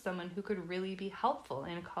out someone who could really be helpful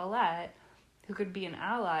in Colette, who could be an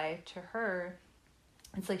ally to her.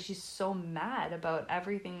 It's like she's so mad about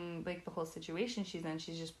everything, like the whole situation she's in.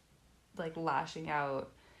 She's just, like, lashing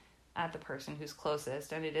out at the person who's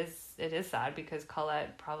closest, and it is sad because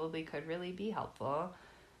Colette probably could really be helpful,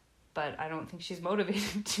 but I don't think she's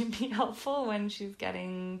motivated to be helpful when she's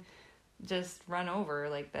getting just run over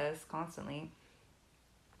like this constantly.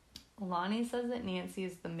 Lonnie says that Nancy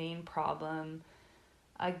is the main problem.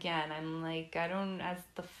 Again, I'm like, as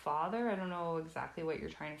the father, I don't know exactly what you're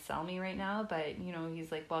trying to sell me right now, but, you know, he's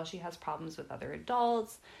like, well, she has problems with other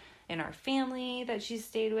adults in our family that she's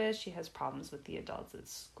stayed with. She has problems with the adults at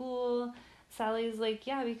school. Sally's like,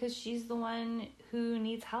 yeah, because she's the one who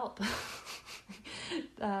needs help.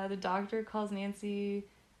 The doctor calls Nancy,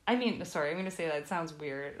 I'm going to say that, it sounds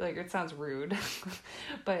weird, like, it sounds rude,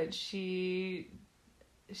 but she's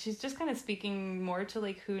just kind of speaking more to,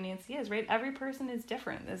 like, who Nancy is, right? Every person is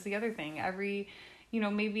different. That's the other thing.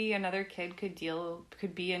 Maybe another kid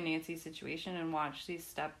could be in Nancy's situation and watch these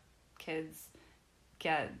step kids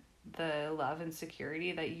get the love and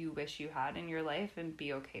security that you wish you had in your life and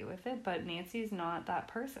be okay with it, but Nancy's not that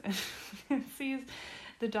person.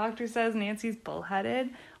 The doctor says Nancy's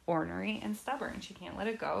bullheaded, ornery, and stubborn. She can't let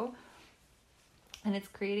it go, and it's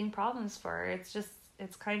creating problems for her.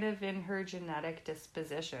 It's kind of in her genetic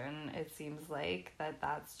disposition. It seems like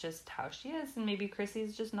that's just how she is, and maybe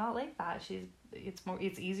Chrissy's just not like that.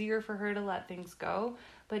 It's easier for her to let things go,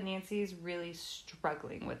 but Nancy's really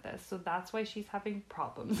struggling with this, so that's why she's having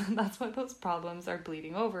problems, and that's why those problems are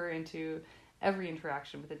bleeding over into every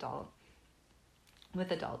interaction with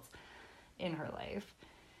adults in her life.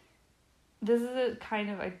 This is a kind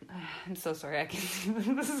of, I'm so sorry, I can see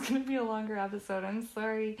this is going to be a longer episode, I'm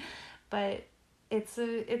sorry, but it's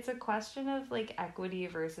a question of, like, equity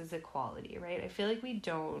versus equality, right? I feel like we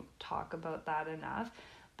don't talk about that enough,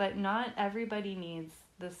 but not everybody needs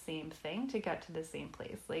the same thing to get to the same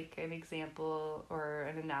place. Like, an example or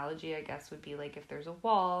an analogy, I guess, would be like if there's a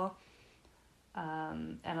wall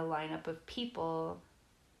and a lineup of people,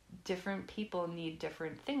 different people need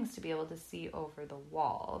different things to be able to see over the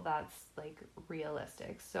wall. That's, like,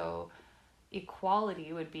 realistic. So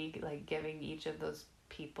equality would be, like, giving each of those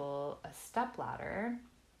people a stepladder.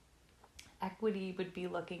 Equity would be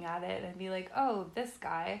looking at it and be like, oh, this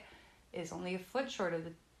guy is only a foot short of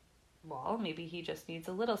the wall. Maybe he just needs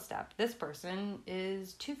a little step. This person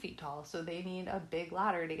is 2 feet tall, so they need a big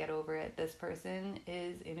ladder to get over it. This person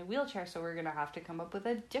is in a wheelchair, so we're going to have to come up with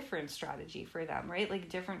a different strategy for them, right? Like,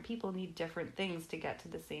 different people need different things to get to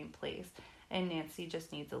the same place, and Nancy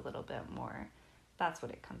just needs a little bit more. That's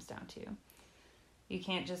what it comes down to. You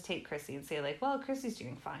can't just take Chrissy and say, like, well, Chrissy's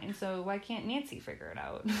doing fine, so why can't Nancy figure it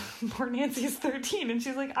out? Poor Nancy's 13, and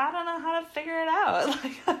she's like, I don't know how to figure it out.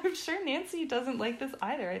 Like, I'm sure Nancy doesn't like this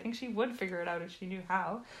either. I think she would figure it out if she knew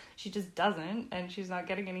how. She just doesn't, and she's not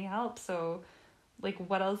getting any help, so, like,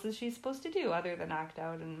 what else is she supposed to do other than act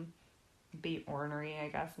out and be ornery, I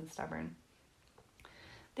guess, and stubborn?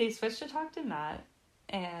 They switched to talk to Matt,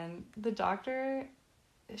 and the doctor,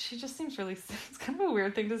 she just seems really, it's kind of a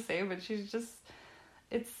weird thing to say, but she's just,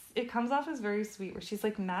 it comes off as very sweet, where she's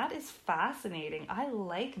like, Matt is fascinating. I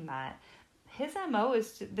like Matt. His MO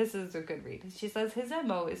is to, this is a good read. She says his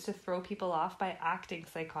MO is to throw people off by acting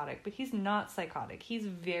psychotic, but he's not psychotic. He's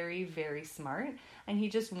very, very smart, and he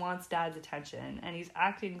just wants Dad's attention, and he's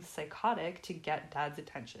acting psychotic to get Dad's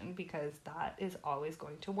attention, because that is always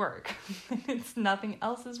going to work. It's nothing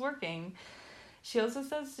else is working. She also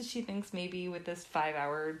says that she thinks maybe with this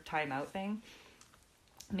 5-hour timeout thing,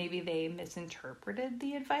 maybe they misinterpreted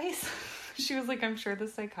the advice. She was like, I'm sure the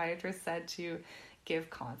psychiatrist said to give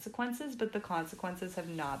consequences, but the consequences have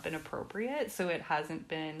not been appropriate, so it hasn't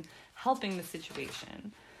been helping the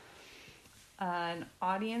situation. An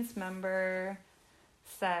audience member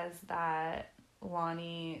says that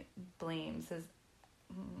Lonnie blames his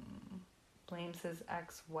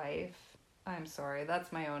ex-wife. I'm sorry,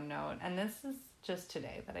 that's my own note, and this is just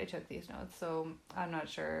today that I took these notes, so I'm not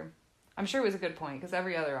sure. I'm sure it was a good point, because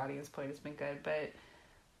every other audience point has been good, but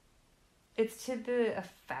it's to the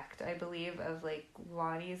effect, I believe, of, like,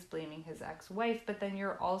 Lonnie's blaming his ex-wife, but then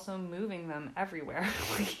you're also moving them everywhere.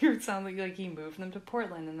 Like, it sounds like he moved them to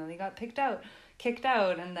Portland, and then they got kicked out,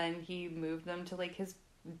 and then he moved them to, like, his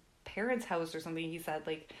parents' house or something. He said,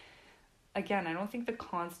 like, again, I don't think the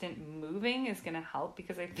constant moving is going to help,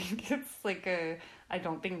 because I think it's, like, I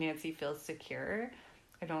don't think Nancy feels secure.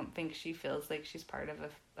 I don't think she feels like she's part of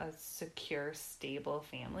a secure, stable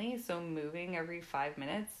family. So moving every 5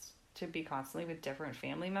 minutes to be constantly with different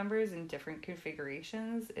family members in different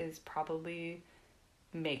configurations is probably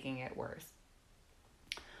making it worse.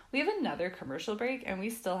 We have another commercial break, and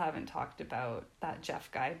we still haven't talked about that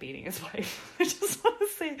Jeff guy beating his wife. I just want to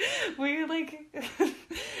say, we, like,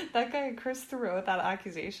 that guy, Chris, threw out that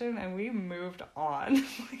accusation, and we moved on.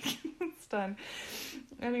 Like, it's done.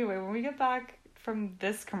 Anyway, when we get back from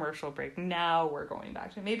this commercial break, now we're going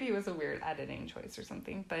back to, maybe it was a weird editing choice or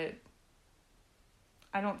something, but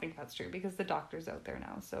I don't think that's true, because the doctor's out there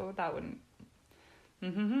now, so that wouldn't,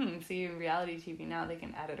 see, in reality TV now, they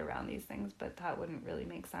can edit around these things, but that wouldn't really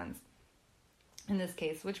make sense in this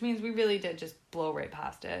case, which means we really did just blow right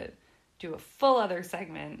past it, do a full other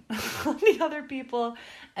segment on the other people,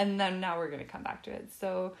 and then now we're going to come back to it.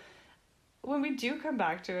 So when we do come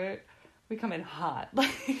back to it, we come in hot. Like,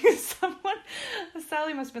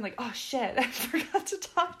 Sally must have been like, oh shit, I forgot to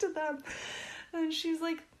talk to them. And she's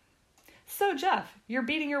like, so Jeff, you're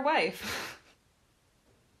beating your wife.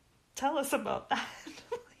 Tell us about that.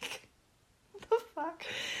 Like, what the fuck?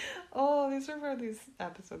 Oh, these are where these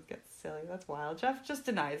episodes get silly. That's wild. Jeff just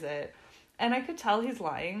denies it. And I could tell he's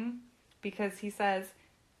lying, because he says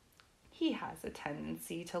he has a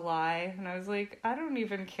tendency to lie. And I was like, I don't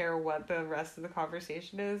even care what the rest of the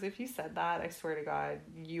conversation is. If you said that, I swear to God,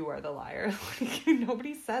 you are the liar. Like,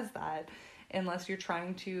 nobody says that unless you're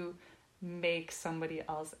trying to make somebody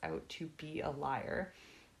else out to be a liar.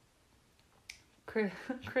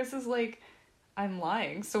 Chris is like, I'm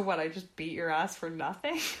lying, so what, I just beat your ass for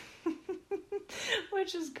nothing?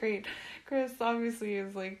 Which is great. Chris obviously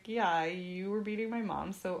is like, yeah, you were beating my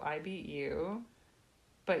mom, so I beat you.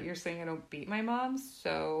 But you're saying I don't beat my mom,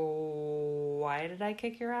 so why did I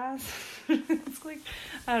kick your ass? It's like,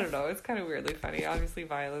 I don't know, it's kind of weirdly funny. Obviously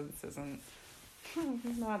violence isn't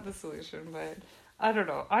not the solution, but I don't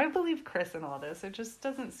know. I believe Chris in all this. It just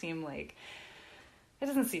doesn't seem like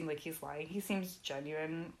he's lying. He seems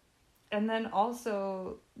genuine. And then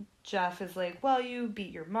also Jeff is like, well, you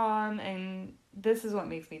beat your mom, and this is what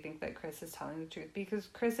makes me think that Chris is telling the truth, because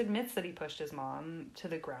Chris admits that he pushed his mom to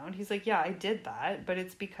the ground. He's like, yeah, I did that, but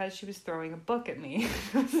it's because she was throwing a book at me.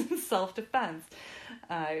 It was in self-defense.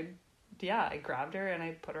 I grabbed her and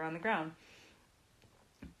I put her on the ground.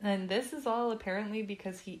 And this is all apparently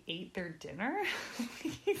because he ate their dinner.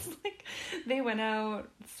 He's like, they went out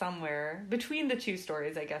somewhere. Between the two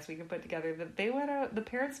stories, I guess we can put together that they went out, the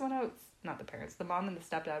mom and the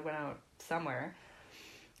stepdad went out somewhere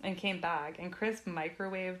and came back. And Chris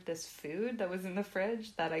microwaved this food that was in the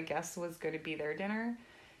fridge that I guess was going to be their dinner.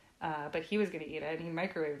 But he was going to eat it, and he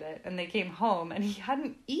microwaved it. And they came home, and he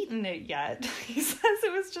hadn't eaten it yet. He says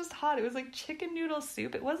it was just hot. It was like chicken noodle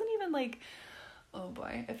soup. It wasn't even like Oh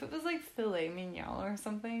boy. If it was like filet mignon or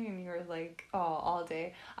something and you were like, oh, all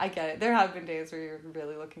day, I get it. There have been days where you're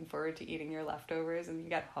really looking forward to eating your leftovers and you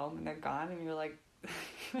get home and they're gone and you're like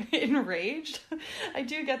enraged. I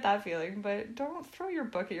do get that feeling, but don't throw your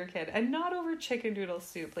book at your kid, and not over chicken noodle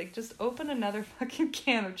soup. Like, just open another fucking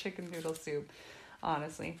can of chicken noodle soup,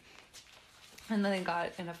 honestly. And then they got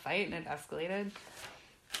in a fight and it escalated.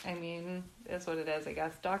 I mean, it's what it is, I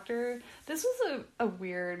guess. This was a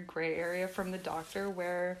weird gray area from the doctor,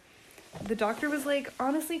 where the doctor was like,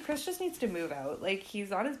 honestly, Chris just needs to move out. Like,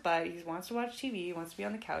 he's on his butt, he wants to watch TV, he wants to be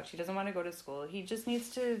on the couch, he doesn't want to go to school, he just needs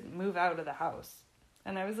to move out of the house.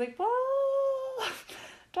 And I was like, well,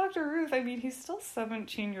 Dr. Ruth, I mean, he's still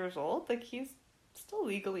 17 years old, like, he's still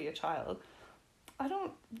legally a child. I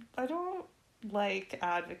don't like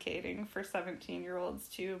advocating for 17-year-olds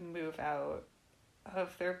to move out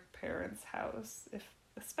of their parents' house,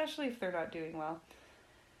 especially if they're not doing well.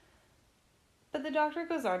 But the doctor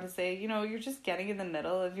goes on to say, you're just getting in the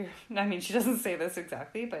middle of she doesn't say this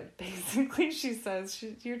exactly, but basically she says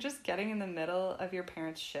you're just getting in the middle of your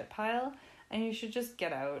parents' shit pile, and you should just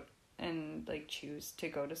get out and, like, choose to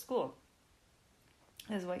go to school,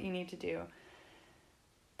 is what you need to do.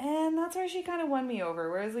 And that's where she kind of won me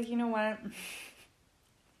over, where I was like, you know what?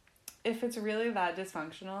 If it's really that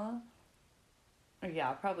dysfunctional,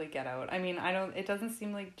 yeah, probably get out. I mean, it doesn't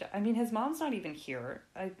seem like, his mom's not even here.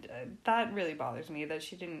 That really bothers me that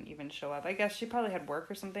she didn't even show up. I guess she probably had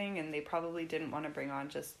work or something, and they probably didn't want to bring on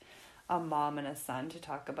just a mom and a son to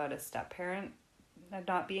talk about a step-parent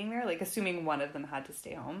not being there, like, assuming one of them had to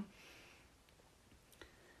stay home.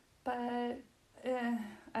 But, I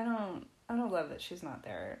don't love that she's not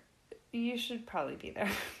there. You should probably be there.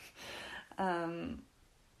 And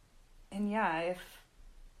yeah,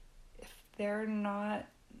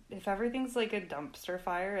 if everything's like a dumpster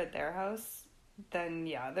fire at their house, then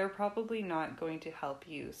yeah, they're probably not going to help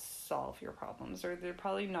you solve your problems, or they're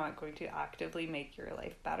probably not going to actively make your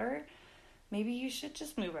life better. Maybe you should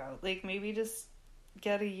just move out. Like, maybe just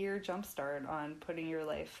get a year jump start on putting your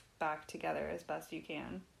life back together as best you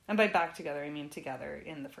can. And by back together, I mean together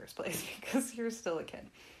in the first place, because you're still a kid,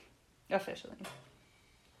 officially.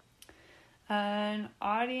 An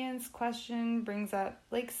audience question brings up,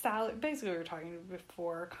 like, salary. Basically, we were talking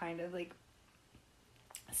before, kind of like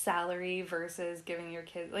salary versus giving your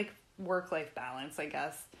kids, like, work-life balance, I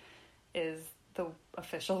guess, is the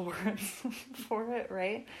official words for it,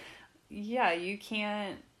 right? Yeah, you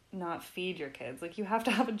can't not feed your kids. Like, you have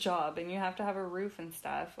to have a job and you have to have a roof and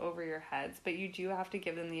stuff over your heads, but you do have to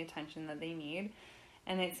give them the attention that they need.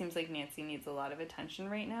 And it seems like Nancy needs a lot of attention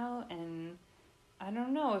right now, and I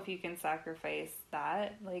don't know if you can sacrifice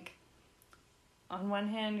that. Like, on one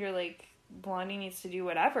hand, you're like, Blondie needs to do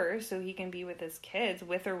whatever so he can be with his kids,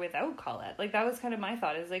 with or without Colette. Like, that was kind of my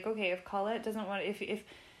thought, is like, okay, if Colette doesn't want,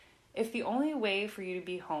 if the only way for you to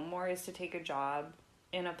be home more is to take a job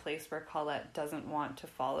in a place where Colette doesn't want to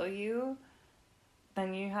follow you,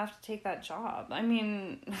 then you have to take that job. I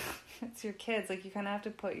mean, it's your kids. Like, you kind of have to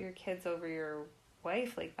put your kids over your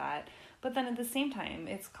wife like that. But then at the same time,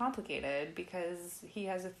 it's complicated because he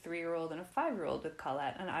has a 3-year-old and a 5-year-old with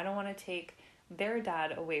Colette, and I don't want to take their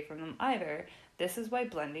dad away from them either. This is why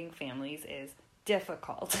blending families is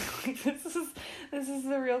difficult. Like, this is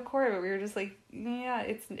the real core of it. We were just like, yeah,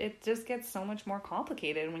 it just gets so much more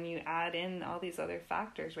complicated when you add in all these other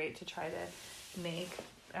factors, right, to try to make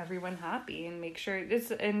everyone happy and make sure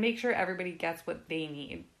everybody gets what they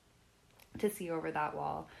need to see over that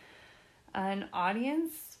wall. An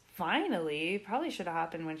audience finally, probably should have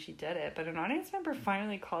happened when she did it, but an audience member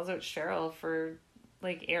finally calls out Cheryl for,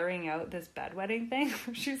 like, airing out this bedwetting thing.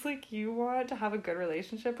 She's like, you want to have a good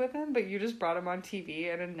relationship with him, but you just brought him on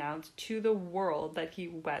TV and announced to the world that he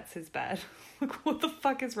wets his bed. Like, what the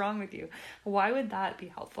fuck is wrong with you? Why would that be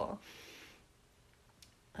helpful?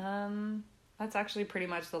 That's actually pretty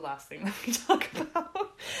much the last thing that we talk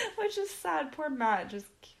about, which is sad. Poor Matt.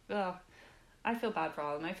 I feel bad for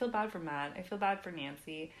all of them. I feel bad for Matt. I feel bad for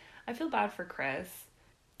Nancy. I feel bad for Chris.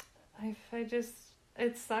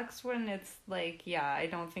 It sucks when it's like, yeah, I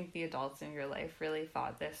don't think the adults in your life really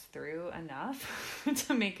thought this through enough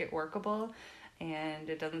to make it workable, and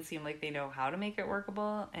it doesn't seem like they know how to make it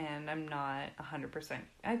workable, and I'm not 100%.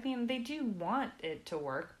 I mean, they do want it to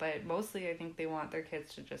work, but mostly I think they want their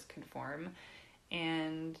kids to just conform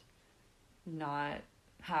and not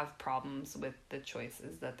have problems with the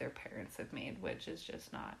choices that their parents have made, which is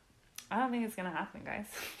just not, I don't think it's gonna happen, guys.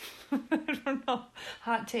 I don't know.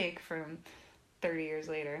 Hot take from 30 years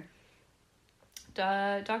later.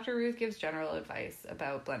 Dr. Ruth gives general advice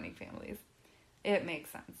about blending families. It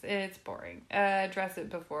makes sense. It's boring. Address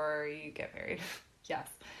it before you get married. Yes.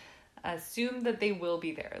 Assume that they will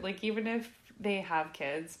be there. Like, even if they have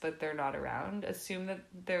kids but they're not around, assume that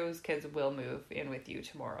those kids will move in with you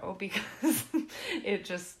tomorrow, because it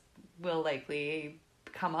just will likely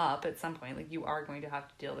come up at some point. Like, you are going to have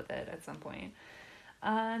to deal with it at some point.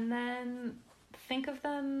 And then think of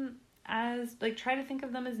them as, like, try to think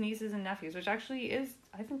of them as nieces and nephews, which actually is,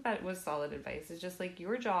 I think that was solid advice. It's just like,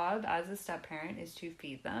 your job as a step parent is to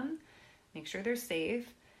feed them, make sure they're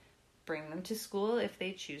safe, bring them to school if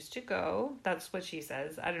they choose to go. That's what she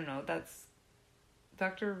says. I don't know. That's,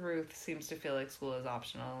 Dr. Ruth seems to feel like school is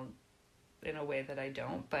optional in a way that I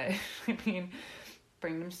don't, but I mean,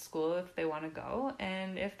 bring them to school if they want to go.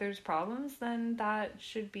 And if there's problems, then that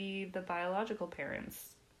should be the biological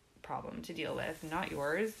parents' problem to deal with, not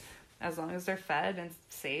yours. As long as they're fed and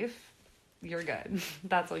safe, you're good.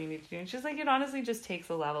 That's all you need to do. And she's like, it honestly just takes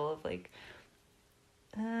a level of, like,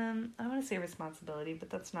 I want to say responsibility, but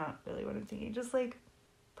that's not really what I'm thinking. Just, like,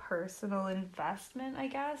 personal investment, I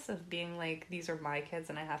guess, of being like, these are my kids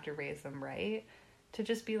and I have to raise them right. To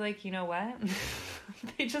just be like, you know what?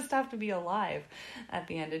 They just have to be alive at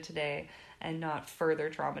the end of today and not further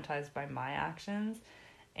traumatized by my actions.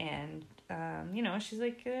 And, you know, she's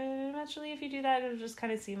like, eventually if you do that, it'll just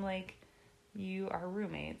kind of seem like you are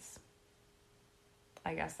roommates.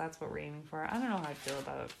 I guess that's what we're aiming for. I don't know how I feel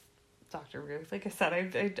about Dr. Ruth. Like I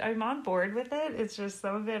said, I'm on board with it. It's just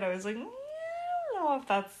some of it I was like, I don't know if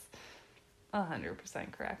that's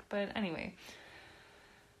 100% correct. But anyway,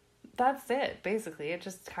 that's it, basically. It's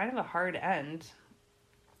just kind of a hard end.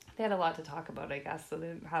 They had a lot to talk about, I guess, so they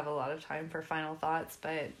didn't have a lot of time for final thoughts.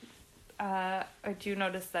 But I do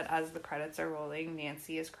notice that as the credits are rolling,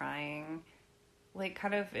 Nancy is crying, like,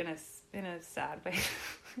 kind of in a sad way.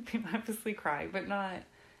 I mean, obviously crying, but not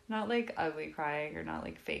like ugly crying or not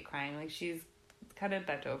like fake crying. Like, she's kind of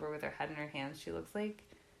bent over with her head in her hands. She looks like,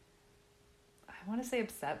 I want to say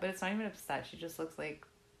upset, but it's not even upset. She just looks like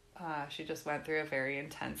she just went through a very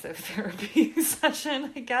intensive therapy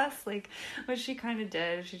session, I guess. Like, what she kind of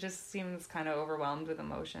did. She just seems kind of overwhelmed with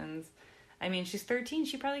emotions. I mean, she's 13.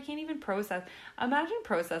 She probably can't even process. Imagine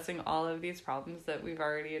processing all of these problems that we've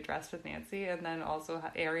already addressed with Nancy and then also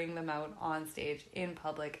airing them out on stage in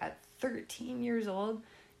public at 13 years old.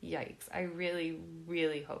 Yikes. I really,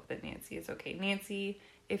 really hope that Nancy is okay. Nancy,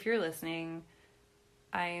 if you're listening,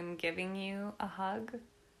 I am giving you a hug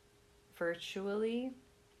virtually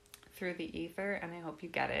through the ether, and I hope you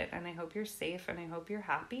get it, and I hope you're safe, and I hope you're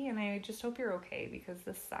happy, and I just hope you're okay, because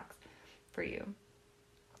this sucks for you.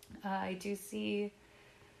 I do see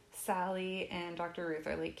Sally and Dr. Ruth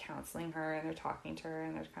are, like, counseling her, and they're talking to her,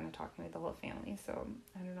 and they're kind of talking to the whole family, so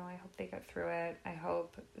I don't know, I hope they get through it. I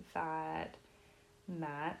hope that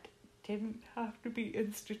Matt didn't have to be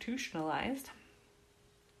institutionalized.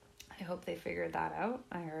 I hope they figured that out.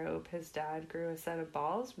 I hope his dad grew a set of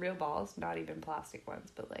balls, real balls, not even plastic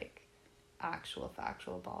ones, but, like, actual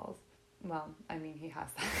factual balls. Well, I mean, he has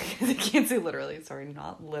that. I can't say literally, sorry,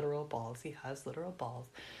 not literal balls. He has literal balls.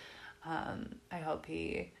 I hope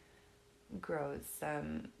he grows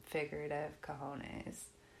some figurative cojones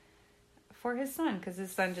for his son, because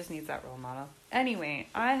his son just needs that role model. Anyway,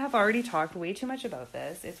 I have already talked way too much about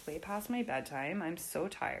this. It's way past my bedtime. I'm so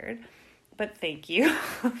tired. But thank you.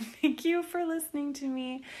 Thank you for listening to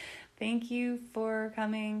me. Thank you for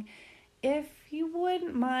coming. If you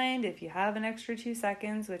wouldn't mind, if you have an extra 2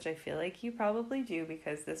 seconds, which I feel like you probably do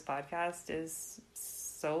because this podcast is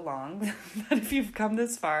so long, that if you've come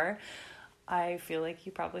this far, I feel like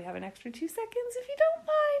you probably have an extra 2 seconds, if you don't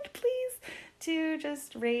mind, please, to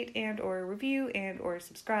just rate and or review and or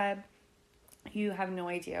subscribe. You have no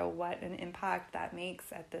idea what an impact that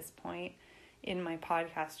makes at this point in my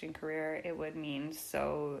podcasting career. It would mean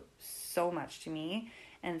so much to me.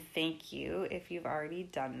 And thank you if you've already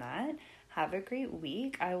done that. Have a great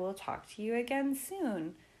week. I will talk to you again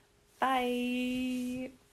soon. Bye.